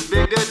just too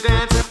big to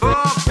dance.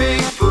 Oh,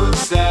 Bigfoot,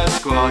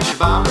 Sasquatch,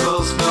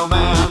 abominable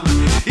snowman.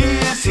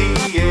 Is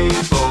he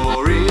ape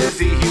or is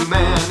he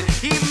human?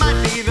 He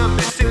might be the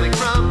missing link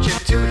from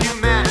chip to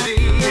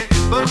humanity.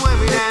 But when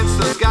we dance,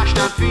 those gosh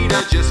darn feet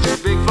are just too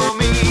big for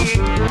me.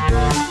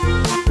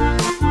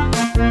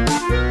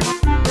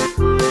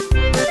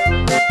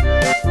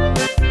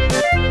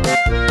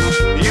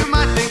 You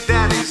might think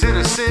that he's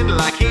innocent,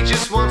 like he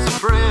just wants a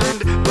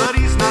friend. But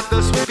he's not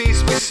the sweet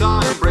beast we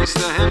saw embrace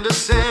the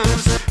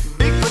Hendersons.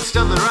 Bigfoot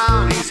stumbling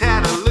around, he's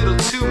had a little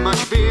too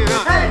much beer.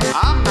 Hey!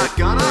 I'm not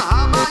gonna,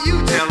 how about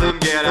you tell him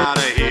get out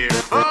of here?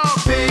 Oh,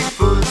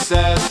 Bigfoot,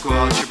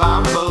 Sasquatch,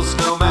 abominable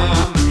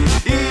snowman.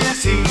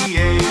 Is he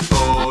ape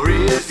or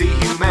is he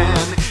human?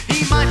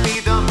 He might be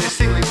the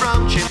missing link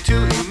from chip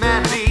to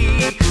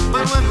humanity.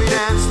 But when we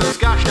dance, those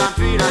gosh darn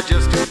feet are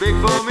just too big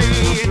for me.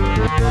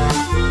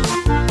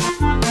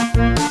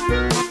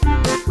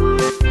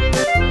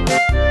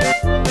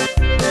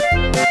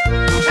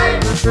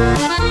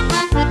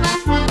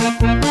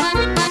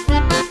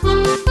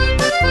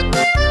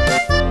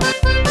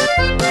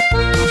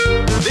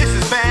 This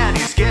is bad,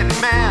 he's getting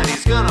mad,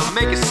 he's gonna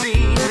make a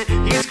scene.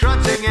 He's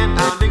grunting and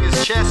pounding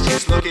his chest,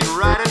 he's looking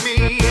right at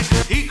me.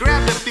 He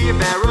grabbed a beer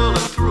barrel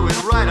and threw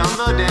it right on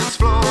the dance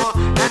floor.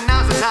 And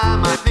now's the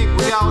time I think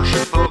we all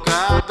should poke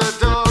out the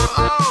door.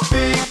 Oh,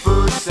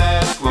 Bigfoot,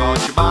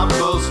 Sasquatch,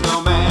 abominable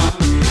snowman.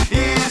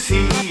 Is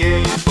he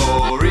ape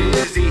or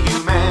is he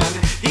human?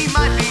 He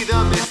might be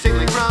the missing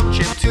link from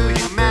chip to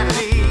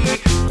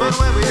humanity. But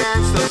when we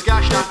dance, those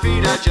gosh darn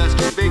feet are just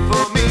too big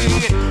for me.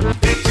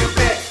 Big too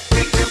big,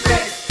 big too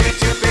big, big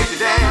too big to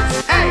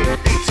dance. Hey,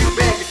 big too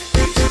big,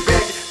 big too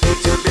big, big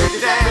too big to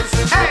dance.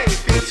 Hey,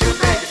 big too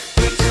big,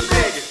 big too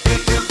big,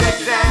 big too big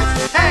to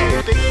dance. Hey,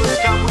 Bigfoot's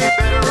come, we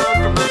better run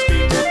from those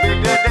feet too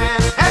big to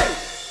dance. Hey.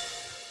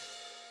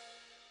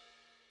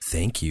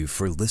 Thank you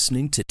for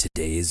listening to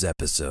today's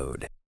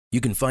episode.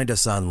 You can find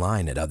us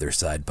online at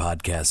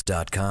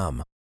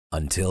OthersidePodcast.com.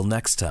 Until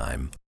next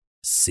time,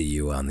 see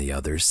you on the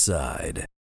other side.